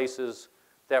horrible places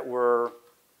that were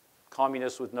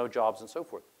communists with no jobs and so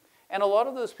forth. And a lot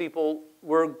of those people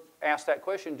were asked that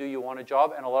question, do you want a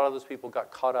job? And a lot of those people got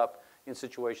caught up in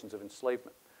situations of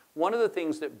enslavement. One of the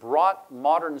things that brought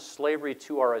modern slavery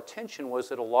to our attention was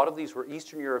that a lot of these were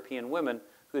Eastern European women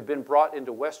who had been brought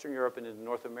into Western Europe and into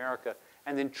North America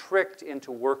and then tricked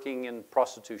into working in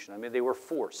prostitution. I mean, they were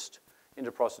forced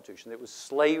into prostitution. It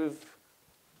was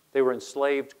they were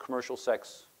enslaved commercial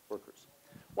sex workers.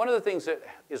 One of the things that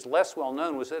is less well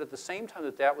known was that at the same time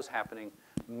that that was happening,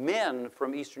 men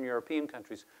from Eastern European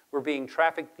countries were being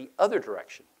trafficked the other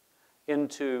direction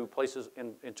into places,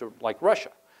 into like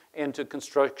Russia, into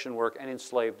construction work and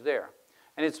enslaved there.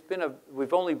 And it's been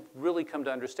we've only really come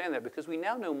to understand that because we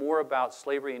now know more about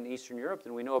slavery in Eastern Europe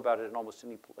than we know about it in almost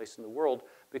any place in the world,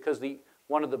 because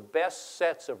one of the best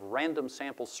sets of random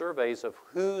sample surveys of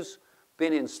who's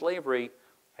been in slavery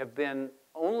have been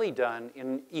only done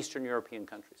in Eastern European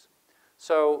countries.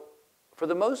 So for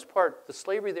the most part, the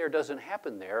slavery there doesn't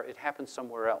happen there, it happens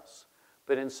somewhere else.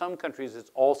 But in some countries,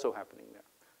 it's also happening there.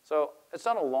 So it's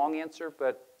not a long answer,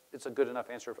 but it's a good enough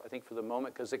answer, I think, for the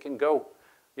moment, because it can go,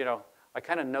 you know, I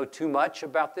kind of know too much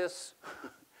about this,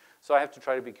 so I have to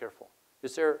try to be careful.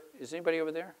 Is anybody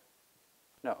over there?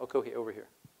 No, okay, over here.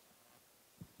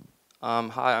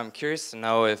 Hi, I'm curious to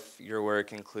know if your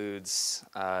work includes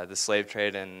the slave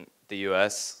trade in the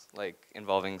U.S., like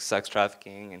involving sex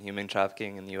trafficking and human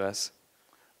trafficking in the U.S.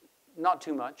 Not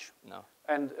too much. No.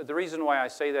 And the reason why I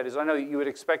say that is I know you would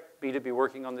expect me to be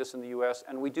working on this in the U.S.,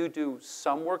 and we do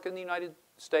some work in the United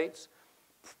States.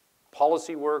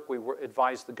 Policy work, we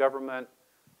advise the government.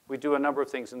 We do a number of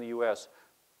things in the U.S.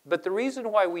 But the reason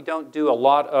why we don't do a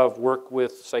lot of work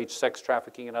with, say, sex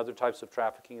trafficking and other types of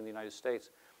trafficking in the United States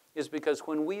is because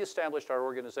when we established our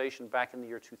organization back in the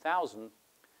year 2000,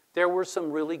 there were some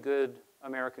really good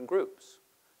American groups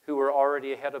who were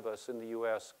already ahead of us in the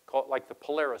U.S., like the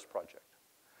Polaris Project.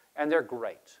 And they're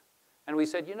great. And we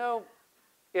said, you know,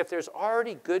 if there's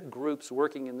already good groups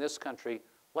working in this country,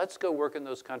 let's go work in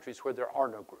those countries where there are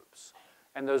no groups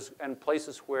and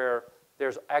places where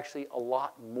there's actually a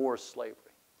lot more slavery.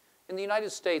 In the United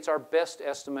States, our best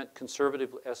estimate,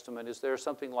 conservative estimate, is there's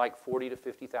something like 40,000 to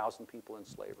 50,000 people in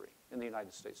slavery in the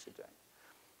United States today.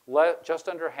 Just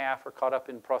under half are caught up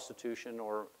in prostitution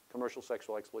or commercial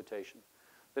sexual exploitation.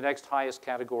 The next highest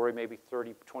category, maybe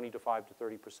 25 to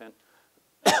 30%,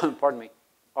 pardon me,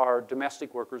 are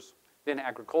domestic workers, then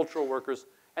agricultural workers,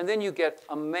 and then you get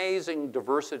amazing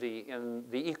diversity in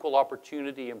the equal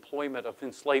opportunity employment of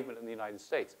enslavement in the United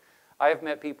States. I have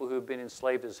met people who have been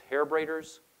enslaved as hair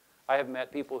braiders. I have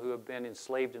met people who have been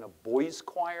enslaved in a boys'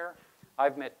 choir.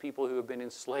 I've met people who have been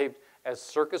enslaved as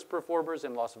circus performers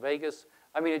in Las Vegas.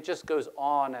 I mean, it just goes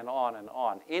on and on and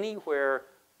on. Anywhere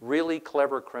really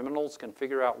clever criminals can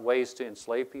figure out ways to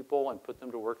enslave people and put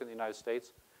them to work in the United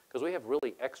States, because we have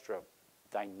really extra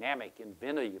dynamic,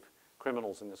 inventive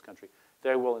criminals in this country,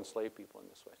 they will enslave people in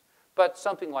this way. But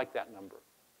something like that number.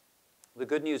 The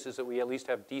good news is that we at least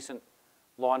have decent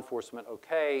law enforcement,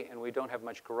 okay, and we don't have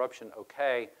much corruption,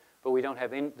 okay, but we don't have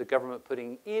the government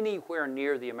putting anywhere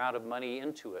near the amount of money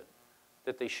into it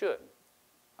that they should.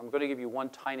 I'm going to give you one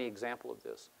tiny example of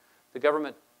this. The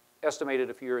government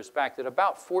estimated a few years back that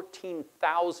about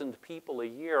 14,000 people a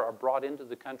year are brought into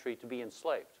the country to be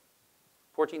enslaved.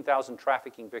 14,000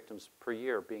 trafficking victims per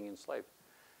year being enslaved.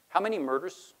 How many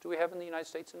murders do we have in the United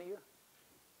States in a year?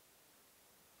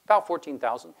 About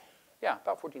 14,000. Yeah,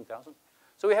 about 14,000.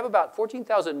 So we have about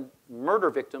 14,000 murder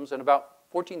victims and about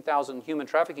 14,000 human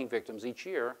trafficking victims each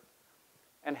year.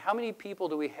 And how many people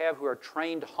do we have who are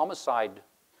trained homicide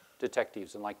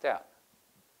detectives and like that?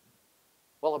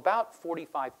 Well, about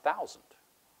 45,000.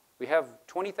 We have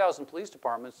 20,000 police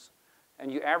departments,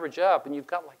 and you average up, and you've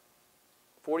got like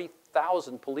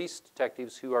 40,000 police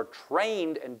detectives who are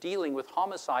trained and dealing with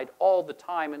homicide all the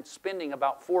time and spending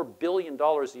about $4 billion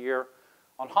a year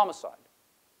on homicide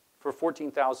for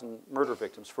 14,000 murder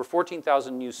victims. For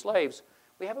 14,000 new slaves,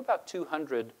 we have about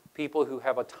 200 people who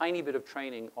have a tiny bit of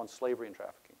training on slavery and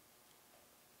trafficking.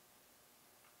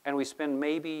 And we spend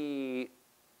maybe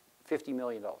 $50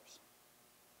 million.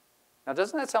 Now,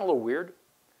 doesn't that sound a little weird?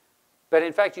 But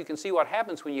in fact, you can see what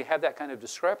happens when you have that kind of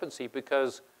discrepancy,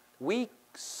 because we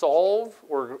solve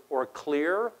or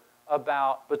clear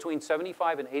about between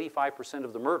 75 and 85%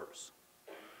 of the murders.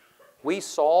 We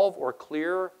solve or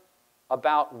clear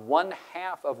about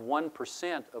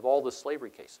 0.5% of all the slavery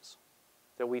cases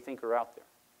that we think are out there.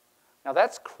 Now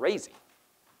that's crazy,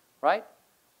 right?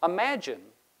 Imagine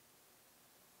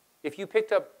if you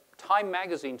picked up Time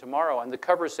magazine tomorrow and the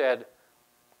cover said,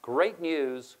 "Great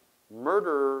news,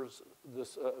 murders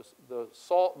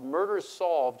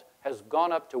solved has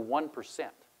gone up to 1%.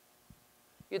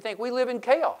 You'd think we live in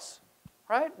chaos,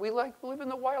 right? We live in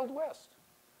the Wild West.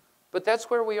 But that's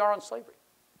where we are on slavery.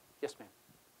 Yes,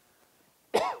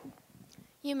 ma'am.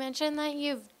 You mentioned that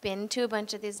you've been to a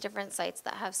bunch of these different sites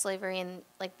that have slavery in,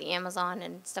 like the Amazon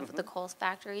and stuff with the coal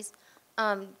factories.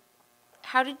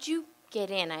 How did you get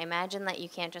in? I imagine that you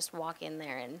can't just walk in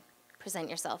there and present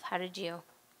yourself. How did you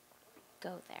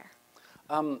go there?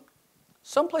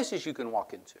 Some places you can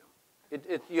walk into,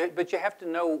 but you have to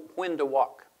know when to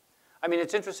walk. I mean,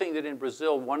 it's interesting that in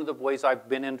Brazil, one of the ways I've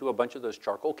been into a bunch of those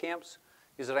charcoal camps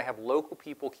is that I have local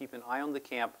people keep an eye on the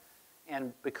camp,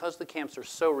 And because the camps are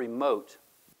so remote,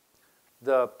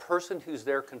 the person who's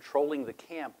there controlling the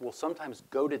camp will sometimes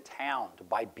go to town to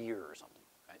buy beer or something,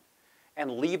 right?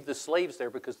 And leave the slaves there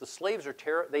because the slaves are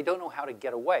they don't know how to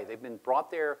get away. They've been brought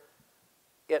there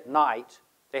at night.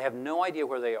 They have no idea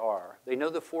where they are. They know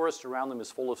the forest around them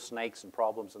is full of snakes and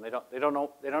problems, and they don't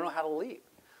know how to leave.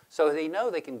 So they know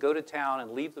they can go to town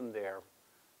and leave them there.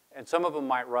 And some of them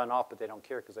might run off, but they don't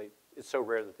care because it's so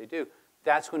rare that they do.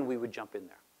 That's when we would jump in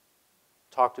there.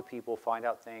 Talk to people, find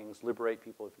out things, liberate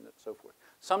people, and so forth.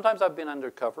 Sometimes I've been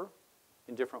undercover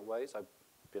in different ways. I've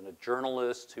been a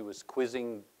journalist who was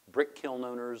quizzing brick kiln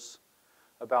owners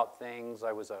about things.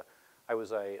 I was a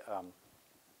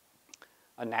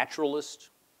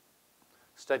naturalist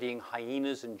studying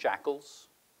hyenas and jackals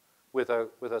with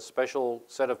a special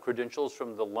set of credentials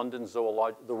from the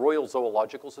the Royal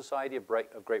Zoological Society of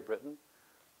Great Britain.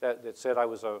 That said I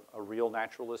was a real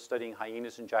naturalist studying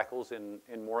hyenas and jackals in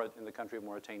the country of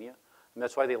Mauritania. And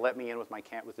that's why they let me in with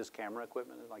with this camera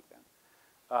equipment and like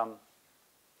that.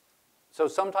 So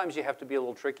sometimes you have to be a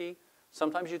little tricky.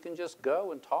 Sometimes you can just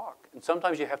go and talk. And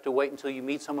sometimes you have to wait until you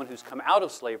meet someone who's come out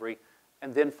of slavery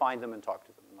and then find them and talk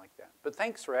to them and like that. But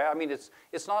thanks, Ray. I mean,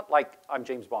 it's not like I'm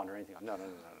James Bond or anything. No.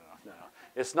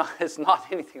 It's not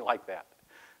anything like that.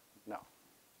 No.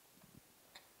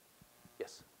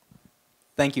 Yes.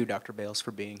 Thank you, Dr. Bales,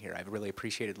 for being here. I've really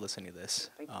appreciated listening to this.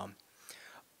 Thank you.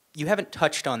 You haven't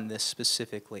touched on this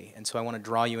specifically, and so I want to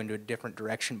draw you into a different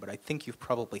direction, but I think you've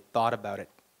probably thought about it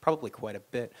probably quite a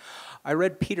bit. I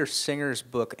read Peter Singer's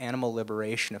book, Animal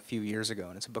Liberation, a few years ago,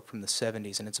 and it's a book from the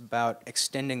 70s, and it's about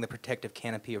extending the protective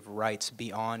canopy of rights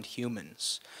beyond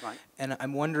humans. Right. And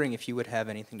I'm wondering if you would have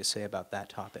anything to say about that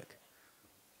topic.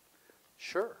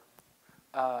 Sure.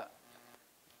 I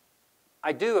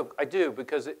do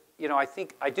because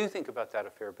I do think about that a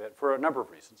fair bit for a number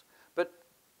of reasons. But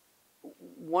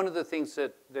one of the things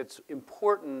that's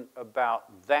important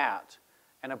about that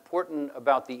and important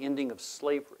about the ending of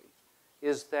slavery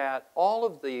is that all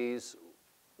of these,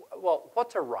 well,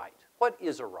 what's a right? What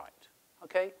is a right?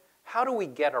 Okay? How do we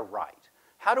get a right?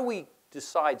 How do we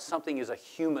decide something is a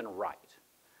human right?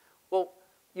 Well,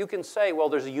 you can say, well,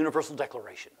 there's a universal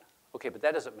declaration. Okay, but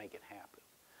that doesn't make it happen.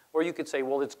 Or you could say,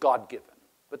 well, it's God-given.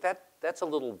 But that's a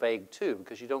little vague, too,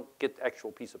 because you don't get the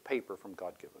actual piece of paper from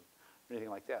God-given or anything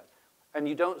like that. And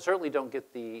you certainly don't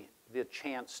get the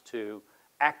chance to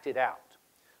act it out.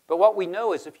 But what we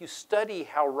know is if you study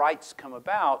how rights come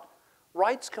about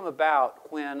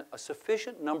when a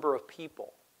sufficient number of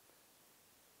people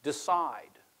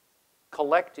decide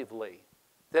collectively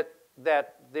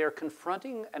that they're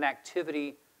confronting an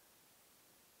activity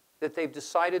that they've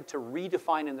decided to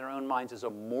redefine in their own minds as a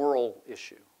moral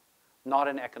issue, not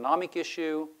an economic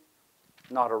issue,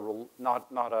 not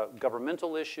a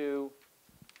governmental issue.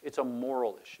 It's a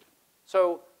moral issue.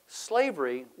 So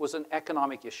slavery was an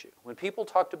economic issue. When people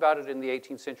talked about it in the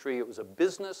 18th century, it was a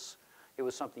business. It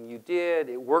was something you did.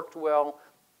 It worked well.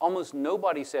 Almost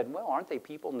nobody said, well, aren't they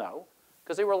people? No,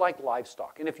 because they were like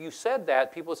livestock. And if you said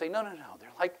that, people would say, no, they're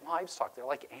like livestock. They're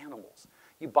like animals.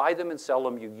 You buy them and sell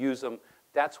them. You use them.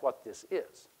 That's what this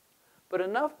is. But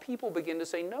enough people begin to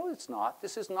say, no, it's not.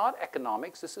 This is not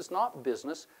economics. This is not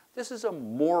business. This is a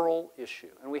moral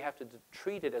issue. And we have to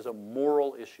treat it as a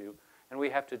moral issue. And we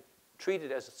have to treat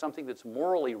it as something that's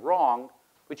morally wrong,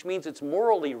 which means it's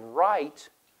morally right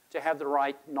to have the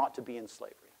right not to be in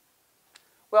slavery.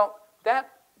 Well, that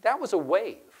was a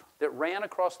wave that ran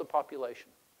across the population.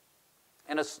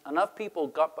 And enough people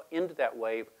got into that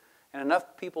wave, and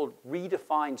enough people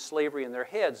redefined slavery in their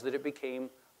heads that it became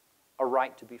a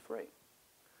right to be free.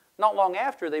 Not long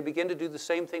after, they began to do the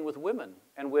same thing with women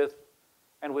and with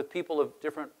people of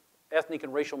different ethnic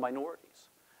and racial minorities.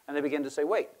 And they began to say,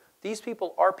 wait, these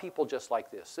people are people just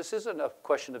like this. This isn't a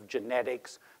question of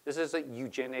genetics. This isn't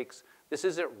eugenics. This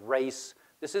isn't race.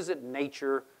 This isn't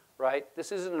nature, right?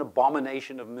 This isn't an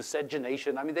abomination of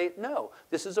miscegenation. I mean, no.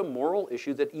 This is a moral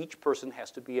issue that each person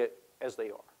has to be as they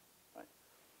are. Right?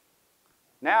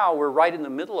 Now we're right in the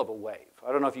middle of a wave.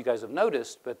 I don't know if you guys have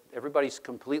noticed, but everybody's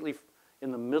completely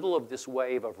in the middle of this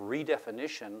wave of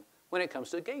redefinition when it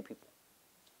comes to gay people,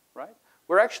 right?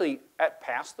 We're actually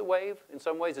past the wave. In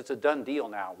some ways, it's a done deal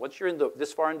now. Once you're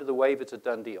this far into the wave, it's a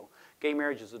done deal. Gay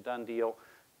marriage is a done deal.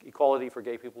 Equality for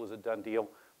gay people is a done deal.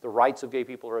 The rights of gay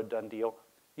people are a done deal.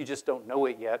 You just don't know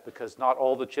it yet because not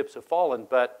all the chips have fallen,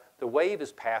 but the wave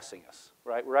is passing us,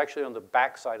 right? We're actually on the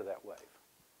backside of that wave.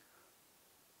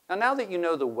 Now that you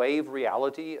know the wave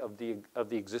reality of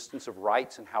the existence of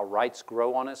rights and how rights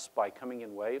grow on us by coming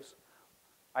in waves,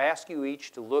 I ask you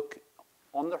each to look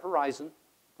on the horizon,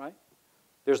 right?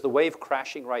 There's the wave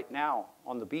crashing right now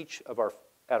on the beach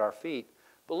at our feet.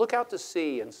 But look out to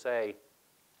sea and say,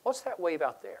 what's that wave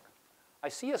out there? I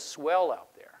see a swell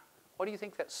out there. What do you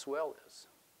think that swell is?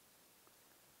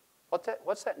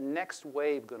 What's that next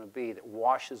wave going to be that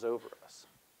washes over us?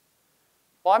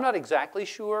 Well, I'm not exactly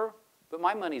sure, but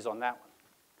my money's on that one,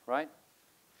 right?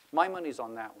 My money's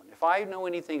on that one. If I know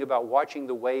anything about watching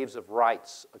the waves of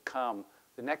rights come,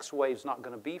 the next wave's not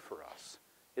going to be for us.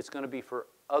 It's going to be for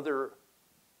other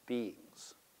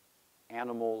beings,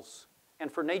 animals,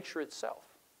 and for nature itself,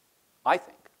 I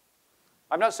think.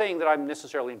 I'm not saying that I'm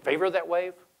necessarily in favor of that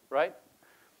wave, right?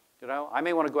 You know, I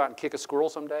may want to go out and kick a squirrel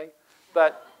someday,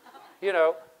 but, you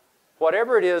know,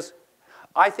 whatever it is,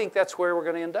 I think that's where we're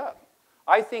going to end up.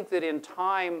 I think that in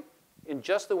time, in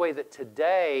just the way that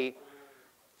today,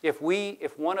 if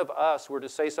one of us were to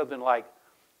say something like,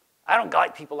 I don't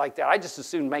like people like that. I just as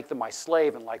soon make them my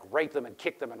slave and like rape them and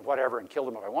kick them and whatever and kill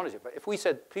them if I wanted to. But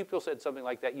if people said something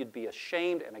like that, you'd be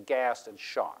ashamed and aghast and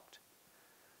shocked.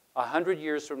 100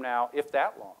 years from now, if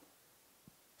that long,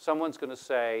 someone's going to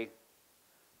say,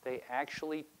 they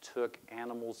actually took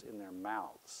animals in their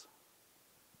mouths,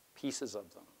 pieces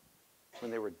of them, when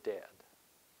they were dead.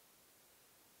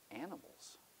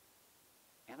 Animals.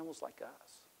 Animals like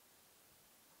us.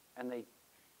 And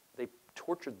they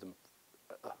tortured them.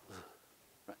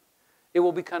 Right. It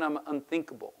will become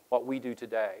unthinkable. What we do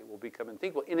today will become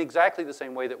unthinkable in exactly the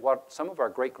same way that what some of our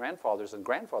great-grandfathers and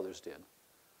grandfathers did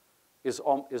is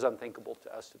unthinkable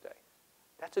to us today.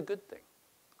 That's a good thing.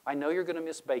 I know you're going to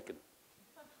miss bacon.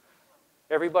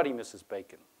 Everybody misses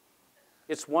bacon.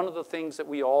 It's one of the things that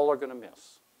we all are going to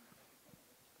miss.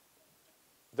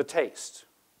 The taste.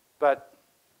 But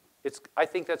I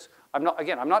think that's, I'm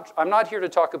not here to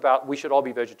talk about we should all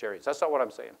be vegetarians. That's not what I'm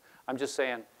saying. I'm just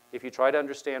saying, if you try to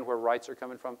understand where rights are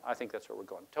coming from, I think that's where we're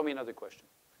going. Tell me another question.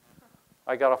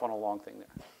 I got off on a long thing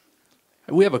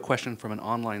there. We have a question from an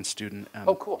online student.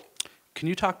 Oh, cool. Can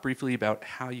you talk briefly about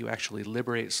how you actually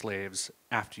liberate slaves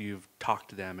after you've talked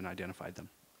to them and identified them?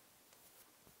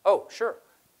 Oh, sure.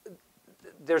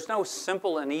 There's no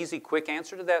simple and easy, quick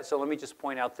answer to that, so let me just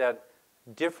point out that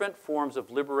different forms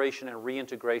of liberation and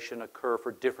reintegration occur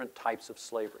for different types of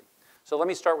slavery. So let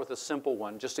me start with a simple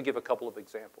one, just to give a couple of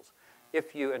examples.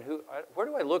 If you, and where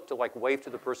do I look to like wave to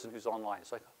the person who's online?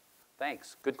 It's like,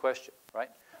 thanks, good question, right?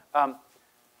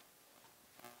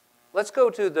 Let's go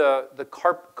to the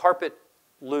carpet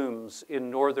looms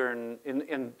in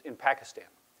in Pakistan.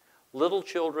 Little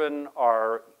children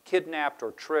are kidnapped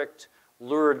or tricked,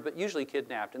 lured, but usually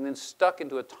kidnapped, and then stuck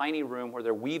into a tiny room where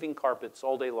they're weaving carpets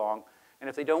all day long. And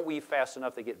if they don't weave fast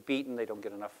enough, they get beaten, they don't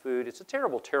get enough food. It's a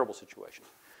terrible, terrible situation.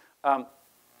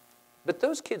 But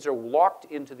those kids are locked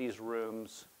into these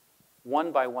rooms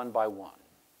one by one by one.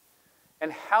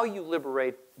 And how you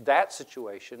liberate that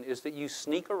situation is that you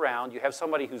sneak around. You have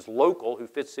somebody who's local, who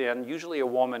fits in, usually a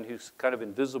woman who's kind of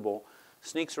invisible,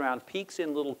 sneaks around, peeks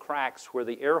in little cracks where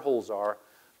the air holes are,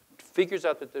 figures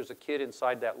out that there's a kid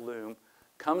inside that loom,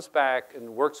 comes back and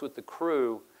works with the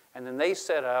crew, and then they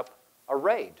set up a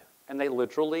raid. And they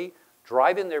literally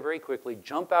drive in there very quickly,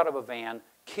 jump out of a van,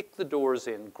 kick the doors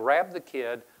in, grab the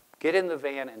kid, get in the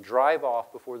van, and drive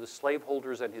off before the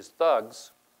slaveholders and his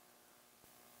thugs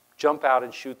jump out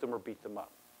and shoot them or beat them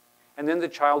up. And then the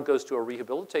child goes to a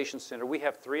rehabilitation center. We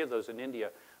have 3 of those in India,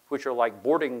 which are like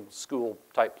boarding school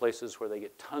type places where they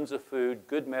get tons of food,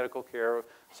 good medical care,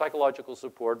 psychological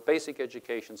support, basic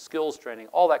education, skills training,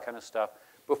 all that kind of stuff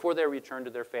before they return to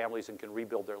their families and can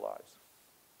rebuild their lives.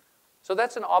 So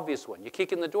that's an obvious one. You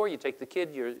kick in the door, you take the kid,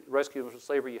 you rescue him from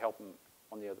slavery, you help him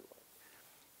on the other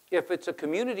way. If it's a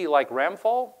community like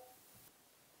Ramphal,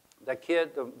 that kid,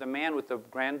 the man with the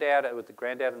granddad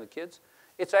and the kids,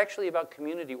 it's actually about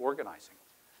community organizing.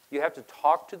 You have to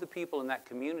talk to the people in that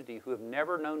community who have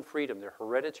never known freedom. They're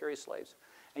hereditary slaves.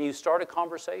 And you start a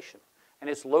conversation. And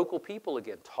it's local people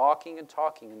again, talking and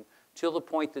talking until the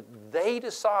point that they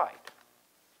decide.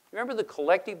 Remember the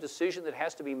collective decision that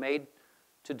has to be made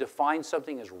to define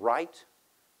something as right?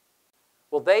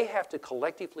 Well, they have to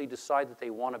collectively decide that they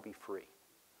want to be free.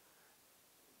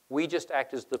 We just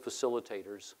act as the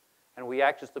facilitators, and we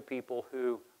act as the people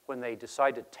who, when they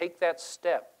decide to take that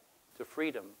step to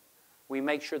freedom, we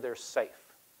make sure they're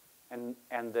safe and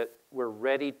that we're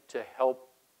ready to help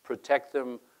protect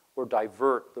them or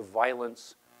divert the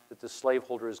violence that the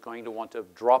slaveholder is going to want to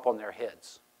drop on their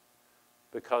heads.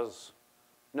 Because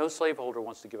no slaveholder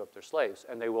wants to give up their slaves,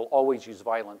 and they will always use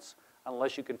violence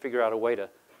unless you can figure out a way to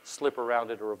slip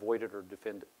around it or avoid it or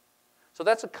defend it. So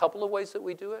that's a couple of ways that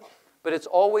we do it, but it's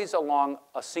always along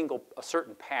a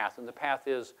certain path, and the path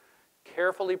is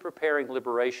carefully preparing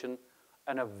liberation,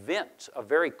 an event, a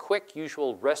very quick,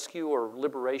 usual rescue or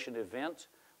liberation event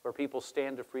where people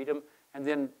stand to freedom, and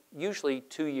then usually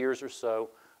 2 years or so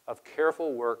of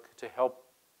careful work to help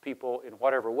people in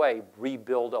whatever way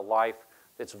rebuild a life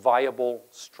that's viable,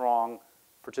 strong,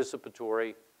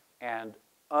 participatory, and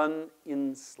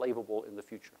unenslavable in the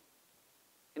future.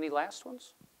 Any last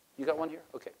ones? You got one here?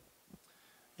 Okay.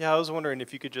 Yeah, I was wondering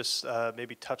if you could just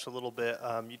maybe touch a little bit.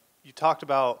 You talked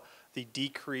about the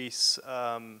decrease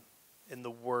in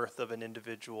the worth of an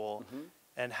individual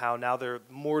and how now they're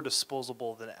more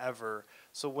disposable than ever.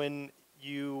 So when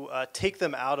you take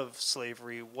them out of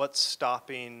slavery, what's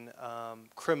stopping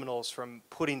criminals from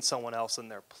putting someone else in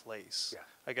their place? Yeah.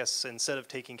 I guess instead of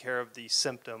taking care of the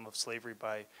symptom of slavery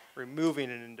by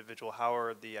removing an individual, how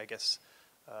are the, I guess,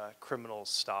 criminals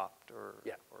stopped or?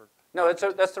 Yeah. Or no,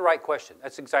 that's the right question.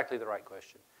 That's exactly the right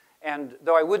question. And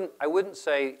though I wouldn't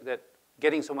say that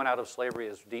getting someone out of slavery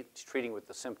is treating with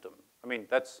the symptom. I mean,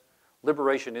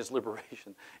 liberation is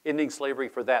liberation. Ending slavery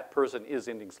for that person is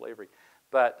ending slavery.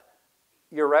 But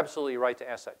you're absolutely right to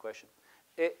ask that question.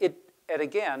 And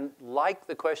again, like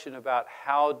the question about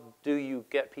how do you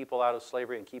get people out of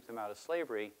slavery and keep them out of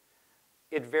slavery,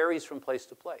 it varies from place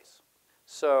to place.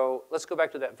 So let's go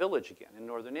back to that village again in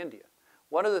northern India.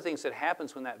 One of the things that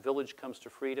happens when that village comes to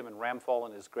freedom, and Ramphal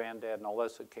and his granddad and all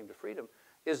those that came to freedom,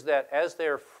 is that as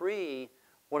they're free,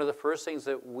 one of the first things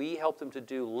that we help them to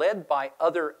do, led by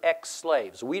other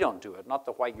ex-slaves, we don't do it, not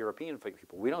the white European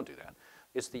people, we don't do that.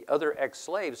 It's the other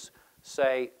ex-slaves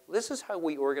say, this is how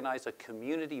we organize a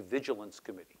community vigilance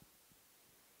committee.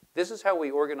 This is how we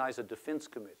organize a defense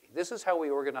committee. This is how we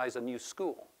organize a new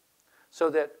school. So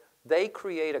that they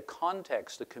create a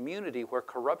context, a community where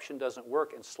corruption doesn't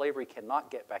work and slavery cannot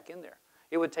get back in there.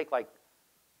 It would take like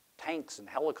tanks and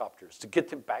helicopters to get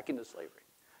them back into slavery.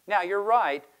 Now, you're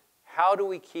right. How do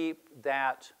we keep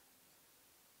that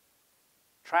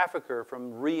trafficker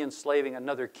from re-enslaving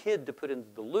another kid to put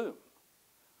into the loom?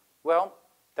 Well,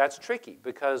 that's tricky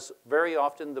because very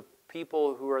often the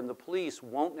people who are in the police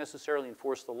won't necessarily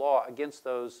enforce the law against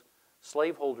those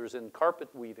slaveholders in carpet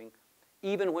weaving,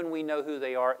 even when we know who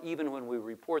they are, even when we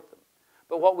report them.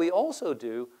 But what we also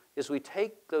do is we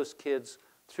take those kids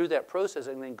through that process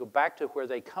and then go back to where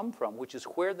they come from, which is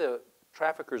where the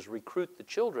traffickers recruit the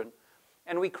children,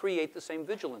 and we create the same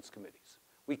vigilance committees.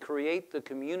 We create the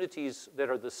communities that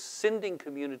are the sending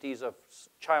communities of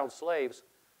child slaves,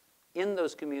 in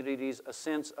those communities a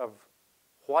sense of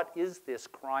what is this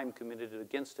crime committed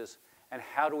against us and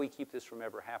how do we keep this from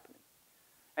ever happening.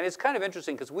 And it's kind of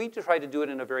interesting because we try to do it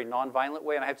in a very nonviolent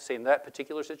way, and I have to say in that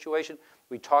particular situation,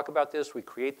 we talk about this, we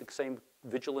create the same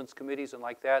vigilance committees and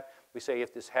like that. We say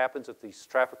if this happens, if these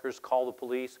traffickers call the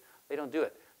police, they don't do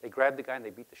it. They grab the guy and they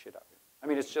beat the shit out of him. I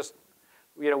mean, it's just,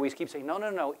 you know, we keep saying, no, no,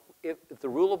 no, if the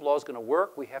rule of law is going to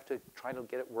work, we have to try to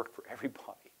get it work for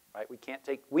everybody, right?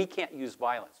 We can't use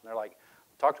violence. And they're like,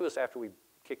 talk to us after we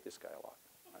kick this guy a lot,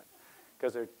 right?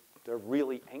 Because they're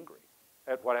really angry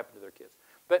at what happened to their kids.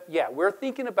 But yeah, we're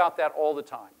thinking about that all the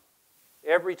time.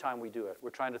 Every time we do it,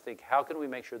 we're trying to think, how can we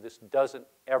make sure this doesn't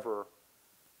ever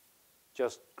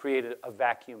just create a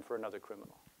vacuum for another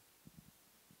criminal?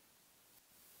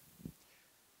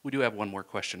 We do have one more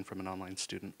question from an online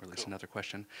student, or at least another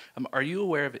question. Are you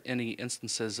aware of any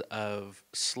instances of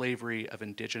slavery of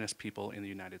indigenous people in the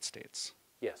United States?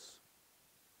 Yes.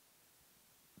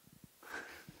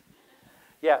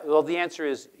 Yeah, well, the answer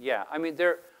is yeah. I mean,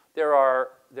 there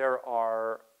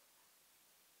are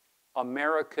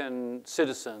American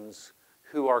citizens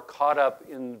who are caught up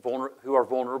in who are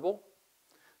vulnerable,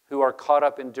 who are caught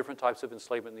up in different types of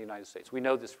enslavement in the United States. We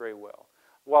know this very well.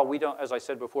 While we don't, as I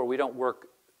said before, we don't work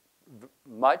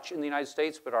much in the United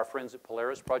States, but our friends at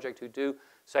Polaris Project who do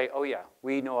say, oh yeah,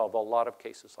 we know of a lot of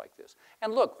cases like this.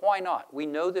 And look, why not? We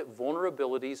know that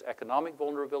vulnerabilities, economic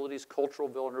vulnerabilities, cultural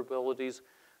vulnerabilities,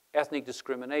 ethnic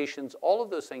discriminations, all of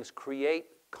those things create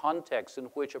contexts in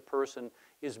which a person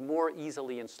is more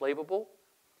easily enslavable.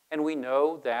 And we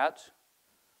know that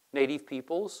Native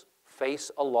peoples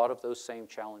face a lot of those same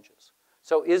challenges.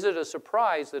 So is it a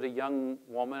surprise that a young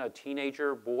woman, a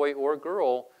teenager, boy or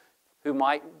girl, who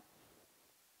might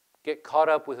get caught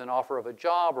up with an offer of a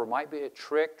job or might be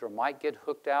tricked or might get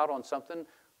hooked out on something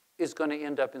is going to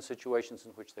end up in situations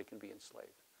in which they can be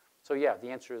enslaved? So yeah, the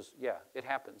answer is yeah, it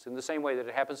happens in the same way that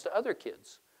it happens to other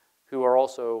kids who are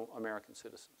also American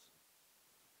citizens.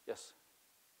 Yes?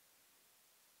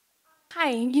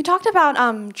 Hi, you talked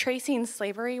about tracing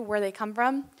slavery, where they come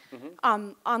from,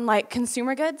 on like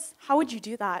consumer goods. How would you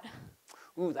do that?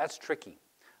 Ooh, that's tricky.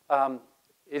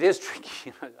 It is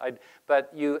tricky,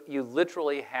 but you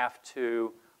literally have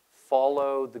to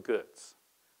follow the goods,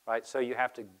 right? So you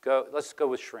have to go, let's go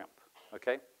with shrimp,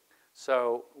 okay?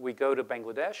 So we go to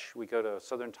Bangladesh, we go to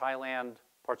southern Thailand,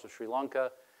 parts of Sri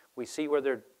Lanka. We see where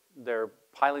they're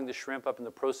piling the shrimp up in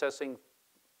the processing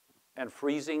and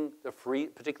freezing,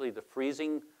 particularly the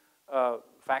freezing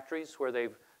factories where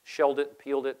they've shelled it,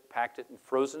 peeled it, packed it, and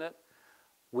frozen it.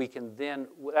 We can then,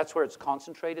 that's where it's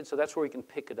concentrated, so that's where we can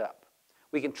pick it up.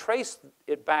 We can trace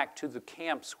it back to the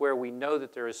camps where we know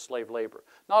that there is slave labor.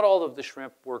 Not all of the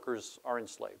shrimp workers are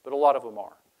enslaved, but a lot of them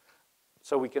are.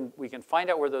 So we can find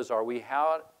out where those are. We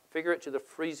figure it to the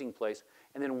freezing place,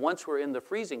 and then once we're in the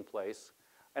freezing place,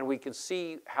 and we can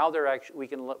see how they're actually, we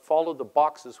can follow the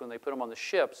boxes when they put them on the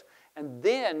ships, and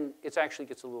then it actually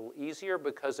gets a little easier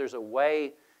because there's a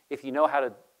way, if you know how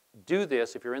to do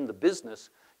this, if you're in the business,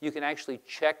 you can actually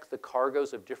check the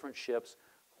cargoes of different ships,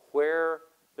 where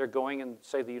they're going in,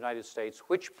 say, the United States,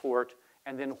 which port,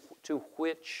 and then to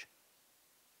which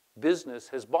business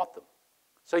has bought them.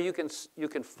 So you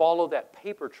can follow that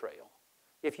paper trail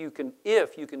if you can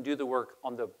do the work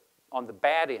on the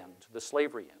bad end, the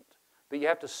slavery end. But you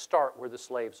have to start where the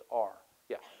slaves are.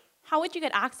 Yeah. How would you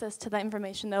get access to that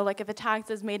information, though? Like, if a tag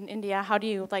says made in India, how do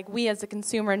you, like, we as a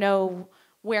consumer know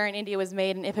where in India was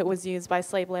made and if it was used by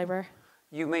slave labor?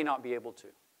 You may not be able to.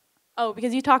 Oh,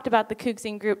 because you talked about the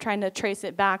Kuxing group trying to trace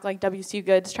it back, like WSU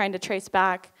Goods trying to trace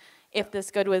back if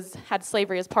this good had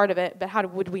slavery as part of it, but how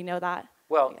would we know that?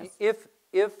 Well, if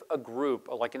a group,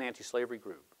 like an anti-slavery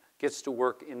group, gets to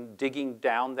work in digging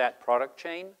down that product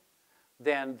chain,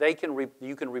 then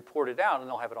you can report it out, and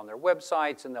they'll have it on their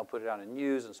websites, and they'll put it out in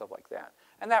news and stuff like that.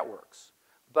 And that works.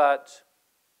 But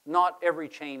not every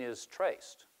chain is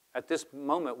traced. At this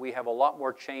moment, we have a lot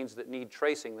more chains that need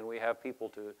tracing than we have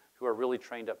people who are really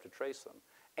trained up to trace them.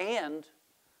 And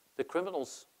the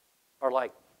criminals are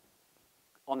like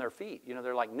on their feet. You know,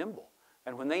 they're like nimble.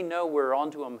 And when they know we're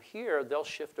onto them here, they'll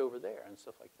shift over there and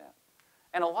stuff like that.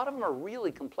 And a lot of them are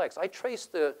really complex. I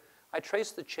traced the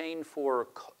chain for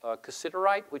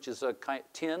cassiterite, which is a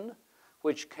tin,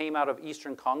 which came out of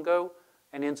Eastern Congo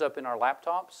and ends up in our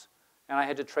laptops. And I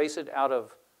had to trace it out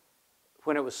of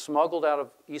when it was smuggled out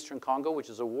of Eastern Congo, which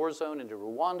is a war zone, into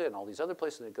Rwanda and all these other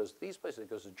places. And it goes to these places. It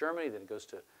goes to Germany. Then it goes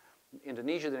to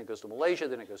Indonesia. Then it goes to Malaysia.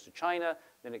 Then it goes to China.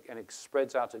 And it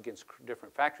spreads out against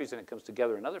different factories. And it comes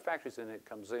together in other factories. And it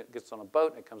gets on a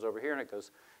boat. And it comes over here. And it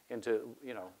goes into,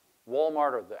 you know,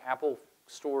 Walmart or the Apple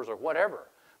stores or whatever.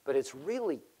 But it's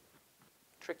really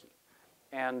tricky.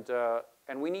 And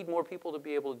we need more people to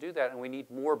be able to do that. And we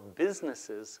need more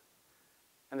businesses.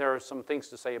 And there are some things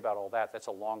to say about all that. That's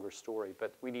a longer story.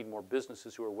 But we need more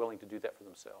businesses who are willing to do that for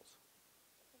themselves.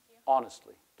 Thank you.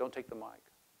 Honestly. Don't take the mic.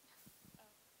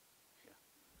 Yeah.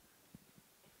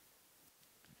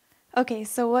 Okay,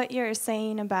 so what you're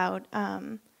saying about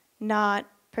not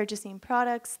purchasing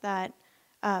products that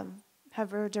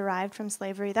were derived from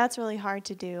slavery, that's really hard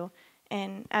to do.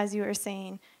 And as you were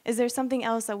saying, is there something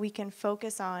else that we can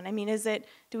focus on? I mean,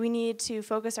 do we need to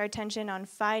focus our attention on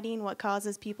fighting what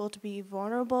causes people to be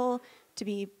vulnerable, to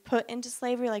be put into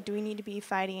slavery? Like, do we need to be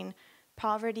fighting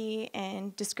poverty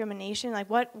and discrimination? Like,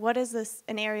 what is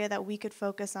an area that we could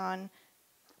focus on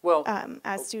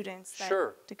as students?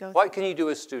 Sure. To go What can you do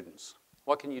as students?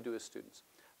 What can you do as students?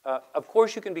 Of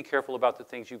course, you can be careful about the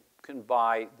things you can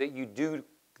buy that you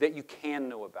can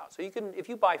know about. So if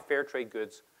you buy fair trade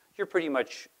goods, you're pretty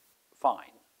much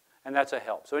fine, and that's a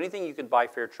help. So anything you can buy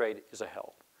fair trade is a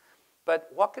help. But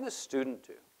what can a student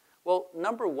do? Well,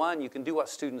 number one, you can do what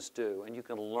students do, and you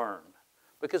can learn.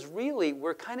 Because really,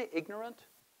 we're kind of ignorant.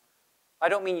 I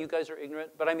don't mean you guys are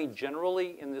ignorant, but I mean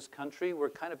generally in this country, we're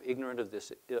kind of ignorant of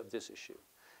this issue.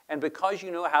 And because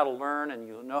you know how to learn and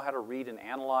you know how to read and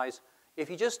analyze, if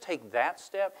you just take that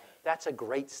step, that's a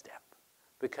great step.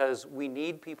 Because we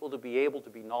need people to be able to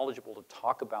be knowledgeable to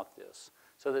talk about this,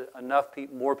 so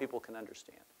that more people can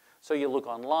understand. So you look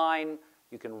online,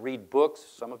 you can read books.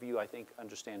 Some of you, I think,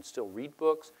 still read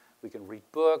books. We can read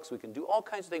books, we can do all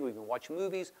kinds of things. We can watch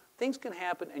movies. Things can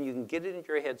happen, and you can get it into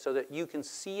your head so that you can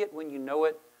see it when you know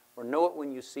it, or know it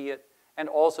when you see it, and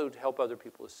also to help other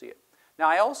people to see it. Now,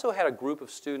 I also had a group of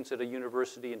students at a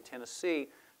university in Tennessee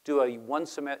do it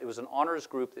was an honors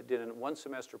group that did a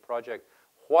one-semester project.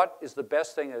 What is the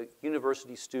best thing a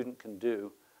university student can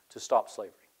do to stop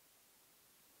slavery?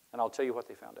 And I'll tell you what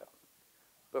they found out.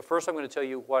 But first I'm going to tell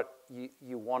you what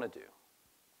you want to do,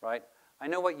 right? I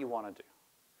know what you want to do.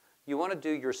 You want to do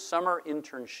your summer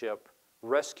internship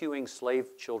rescuing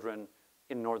slave children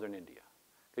in northern India.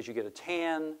 Because you get a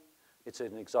tan, it's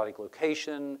an exotic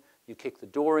location, you kick the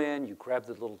door in, you grab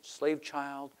the little slave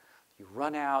child, you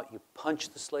run out, you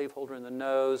punch the slaveholder in the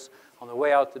nose on the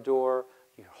way out the door.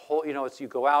 You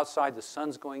go outside, the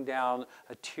sun's going down,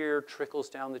 a tear trickles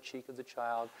down the cheek of the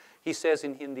child. He says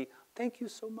in Hindi, "Thank you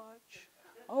so much.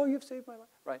 Oh, you've saved my life.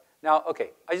 Right. Now,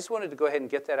 okay, I just wanted to go ahead and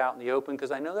get that out in the open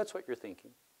because I know that's what you're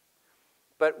thinking.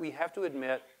 But we have to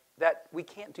admit that we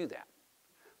can't do that.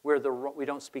 We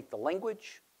don't speak the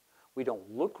language. We don't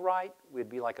look right. We'd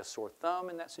be like a sore thumb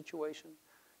in that situation.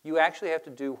 You actually have to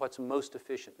do what's most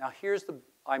efficient. Now,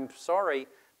 I'm sorry,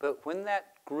 but when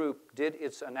that group did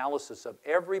its analysis of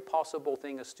every possible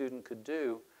thing a student could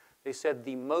do, they said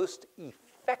the most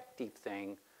effective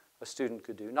thing a student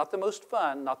could do, not the most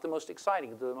fun, not the most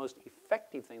exciting, the most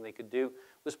effective thing they could do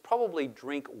was probably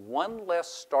drink one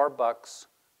less Starbucks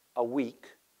a week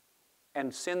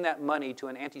and send that money to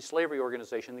an anti-slavery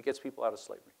organization that gets people out of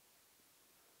slavery.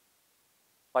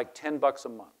 Like $10 a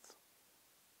month.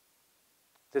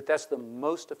 That's the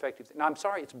most effective thing. Now, I'm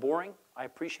sorry, it's boring. I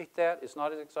appreciate that. It's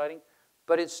not as exciting.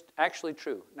 But it's actually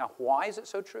true. Now, why is it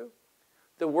so true?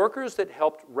 The workers that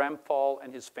helped Ramphal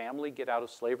and his family get out of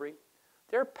slavery,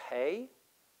 their pay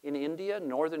in India,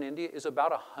 northern India, is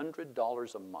about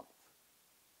 $100 a month.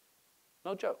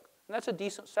 No joke. And that's a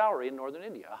decent salary in northern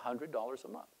India, $100 a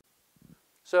month.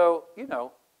 So, you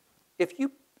know, if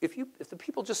the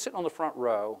people just sitting on the front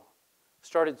row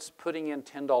started putting in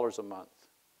 $10 a month,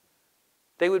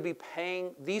 they would be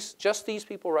paying, just these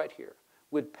people right here,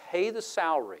 would pay the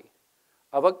salary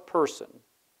of a person,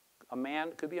 a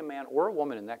man, could be a man or a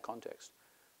woman in that context,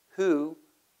 who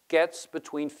gets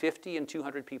between 50 and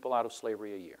 200 people out of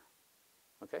slavery a year.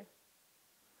 Okay?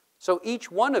 So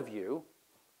each one of you,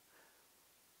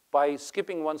 by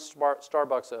skipping one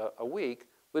Starbucks a week,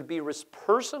 would be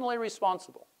personally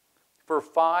responsible for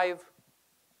 5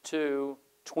 to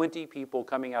 20 people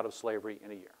coming out of slavery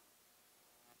in a year.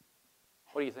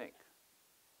 What do you think?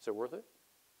 Is it worth it?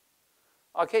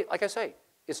 Okay, like I say,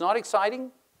 it's not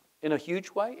exciting in a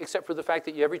huge way, except for the fact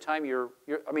that every time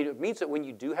I mean, it means that when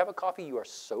you do have a coffee, you are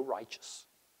so righteous,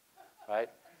 right?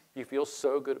 You feel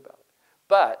so good about it.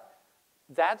 But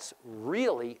that's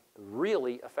really,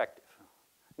 really effective.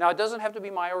 Now, it doesn't have to be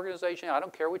my organization. I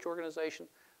don't care which organization.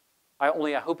 I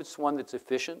hope it's one that's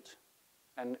efficient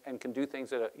and can do things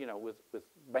that, you know, with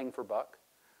bang for buck.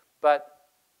 But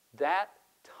that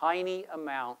tiny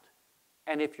amount,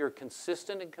 and if you're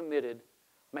consistent and committed,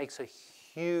 makes a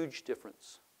huge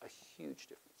difference. A huge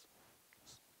difference.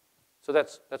 So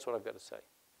that's what I've got to say.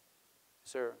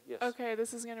 Is there, yes? Okay,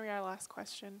 this is going to be our last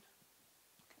question.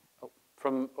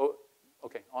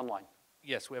 Okay, online.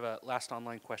 Yes, we have a last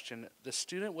online question. The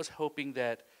student was hoping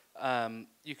that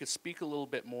you could speak a little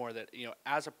bit more that, you know,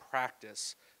 as a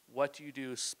practice, what do you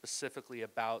do specifically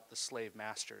about the slave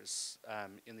masters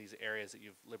in these areas that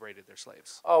you've liberated their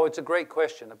slaves? Oh, it's a great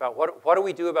question about what do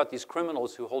we do about these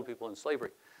criminals who hold people in slavery?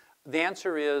 The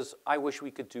answer is, I wish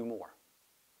we could do more.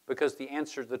 Because the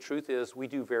truth is, we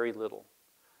do very little.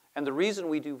 And the reason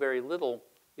we do very little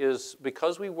is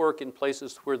because we work in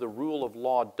places where the rule of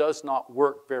law does not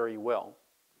work very well.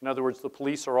 In other words, the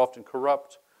police are often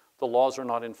corrupt, the laws are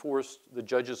not enforced, the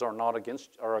judges are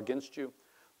against you.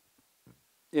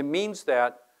 It means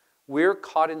that we're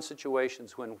caught in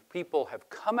situations when people have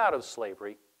come out of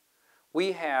slavery,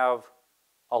 we have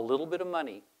a little bit of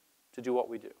money to do what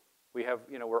we do.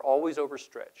 We're always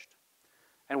overstretched.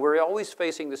 And we're always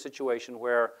facing the situation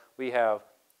where we have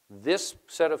this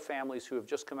set of families who have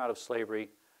just come out of slavery,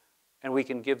 and we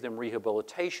can give them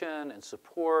rehabilitation and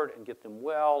support and get them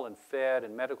well and fed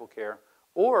and medical care,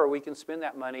 or we can spend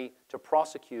that money to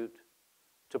prosecute,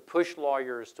 to push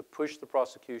lawyers, to push the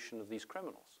prosecution of these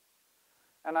criminals.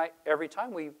 And every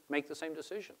time we make the same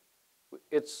decision.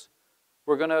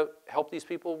 We're going to help these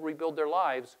people rebuild their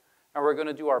lives, and we're going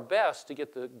to do our best to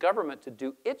get the government to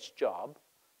do its job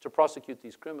to prosecute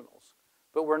these criminals.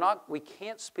 But we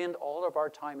can't spend all of our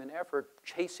time and effort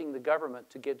chasing the government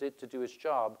to get it to do its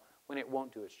job when it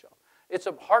won't do its job. It's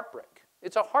a heartbreak.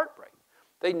 It's a heartbreak.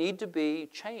 They need to be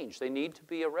changed. They need to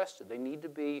be arrested. They need to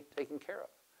be taken care of.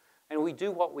 And we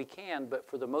do what we can, but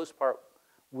for the most part,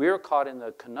 we're caught in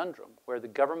the conundrum where the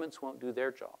governments won't do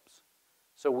their jobs.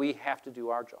 So we have to do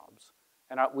our jobs.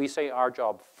 And we say our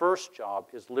first job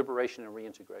is liberation and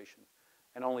reintegration.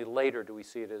 And only later do we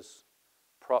see it as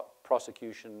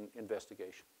prosecution,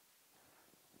 investigation.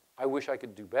 I wish I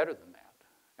could do better than that.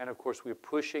 And of course, we're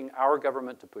pushing our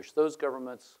government to push those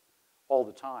governments all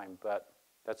the time, but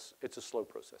it's a slow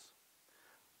process.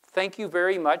 Thank you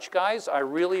very much, guys. I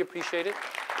really appreciate it.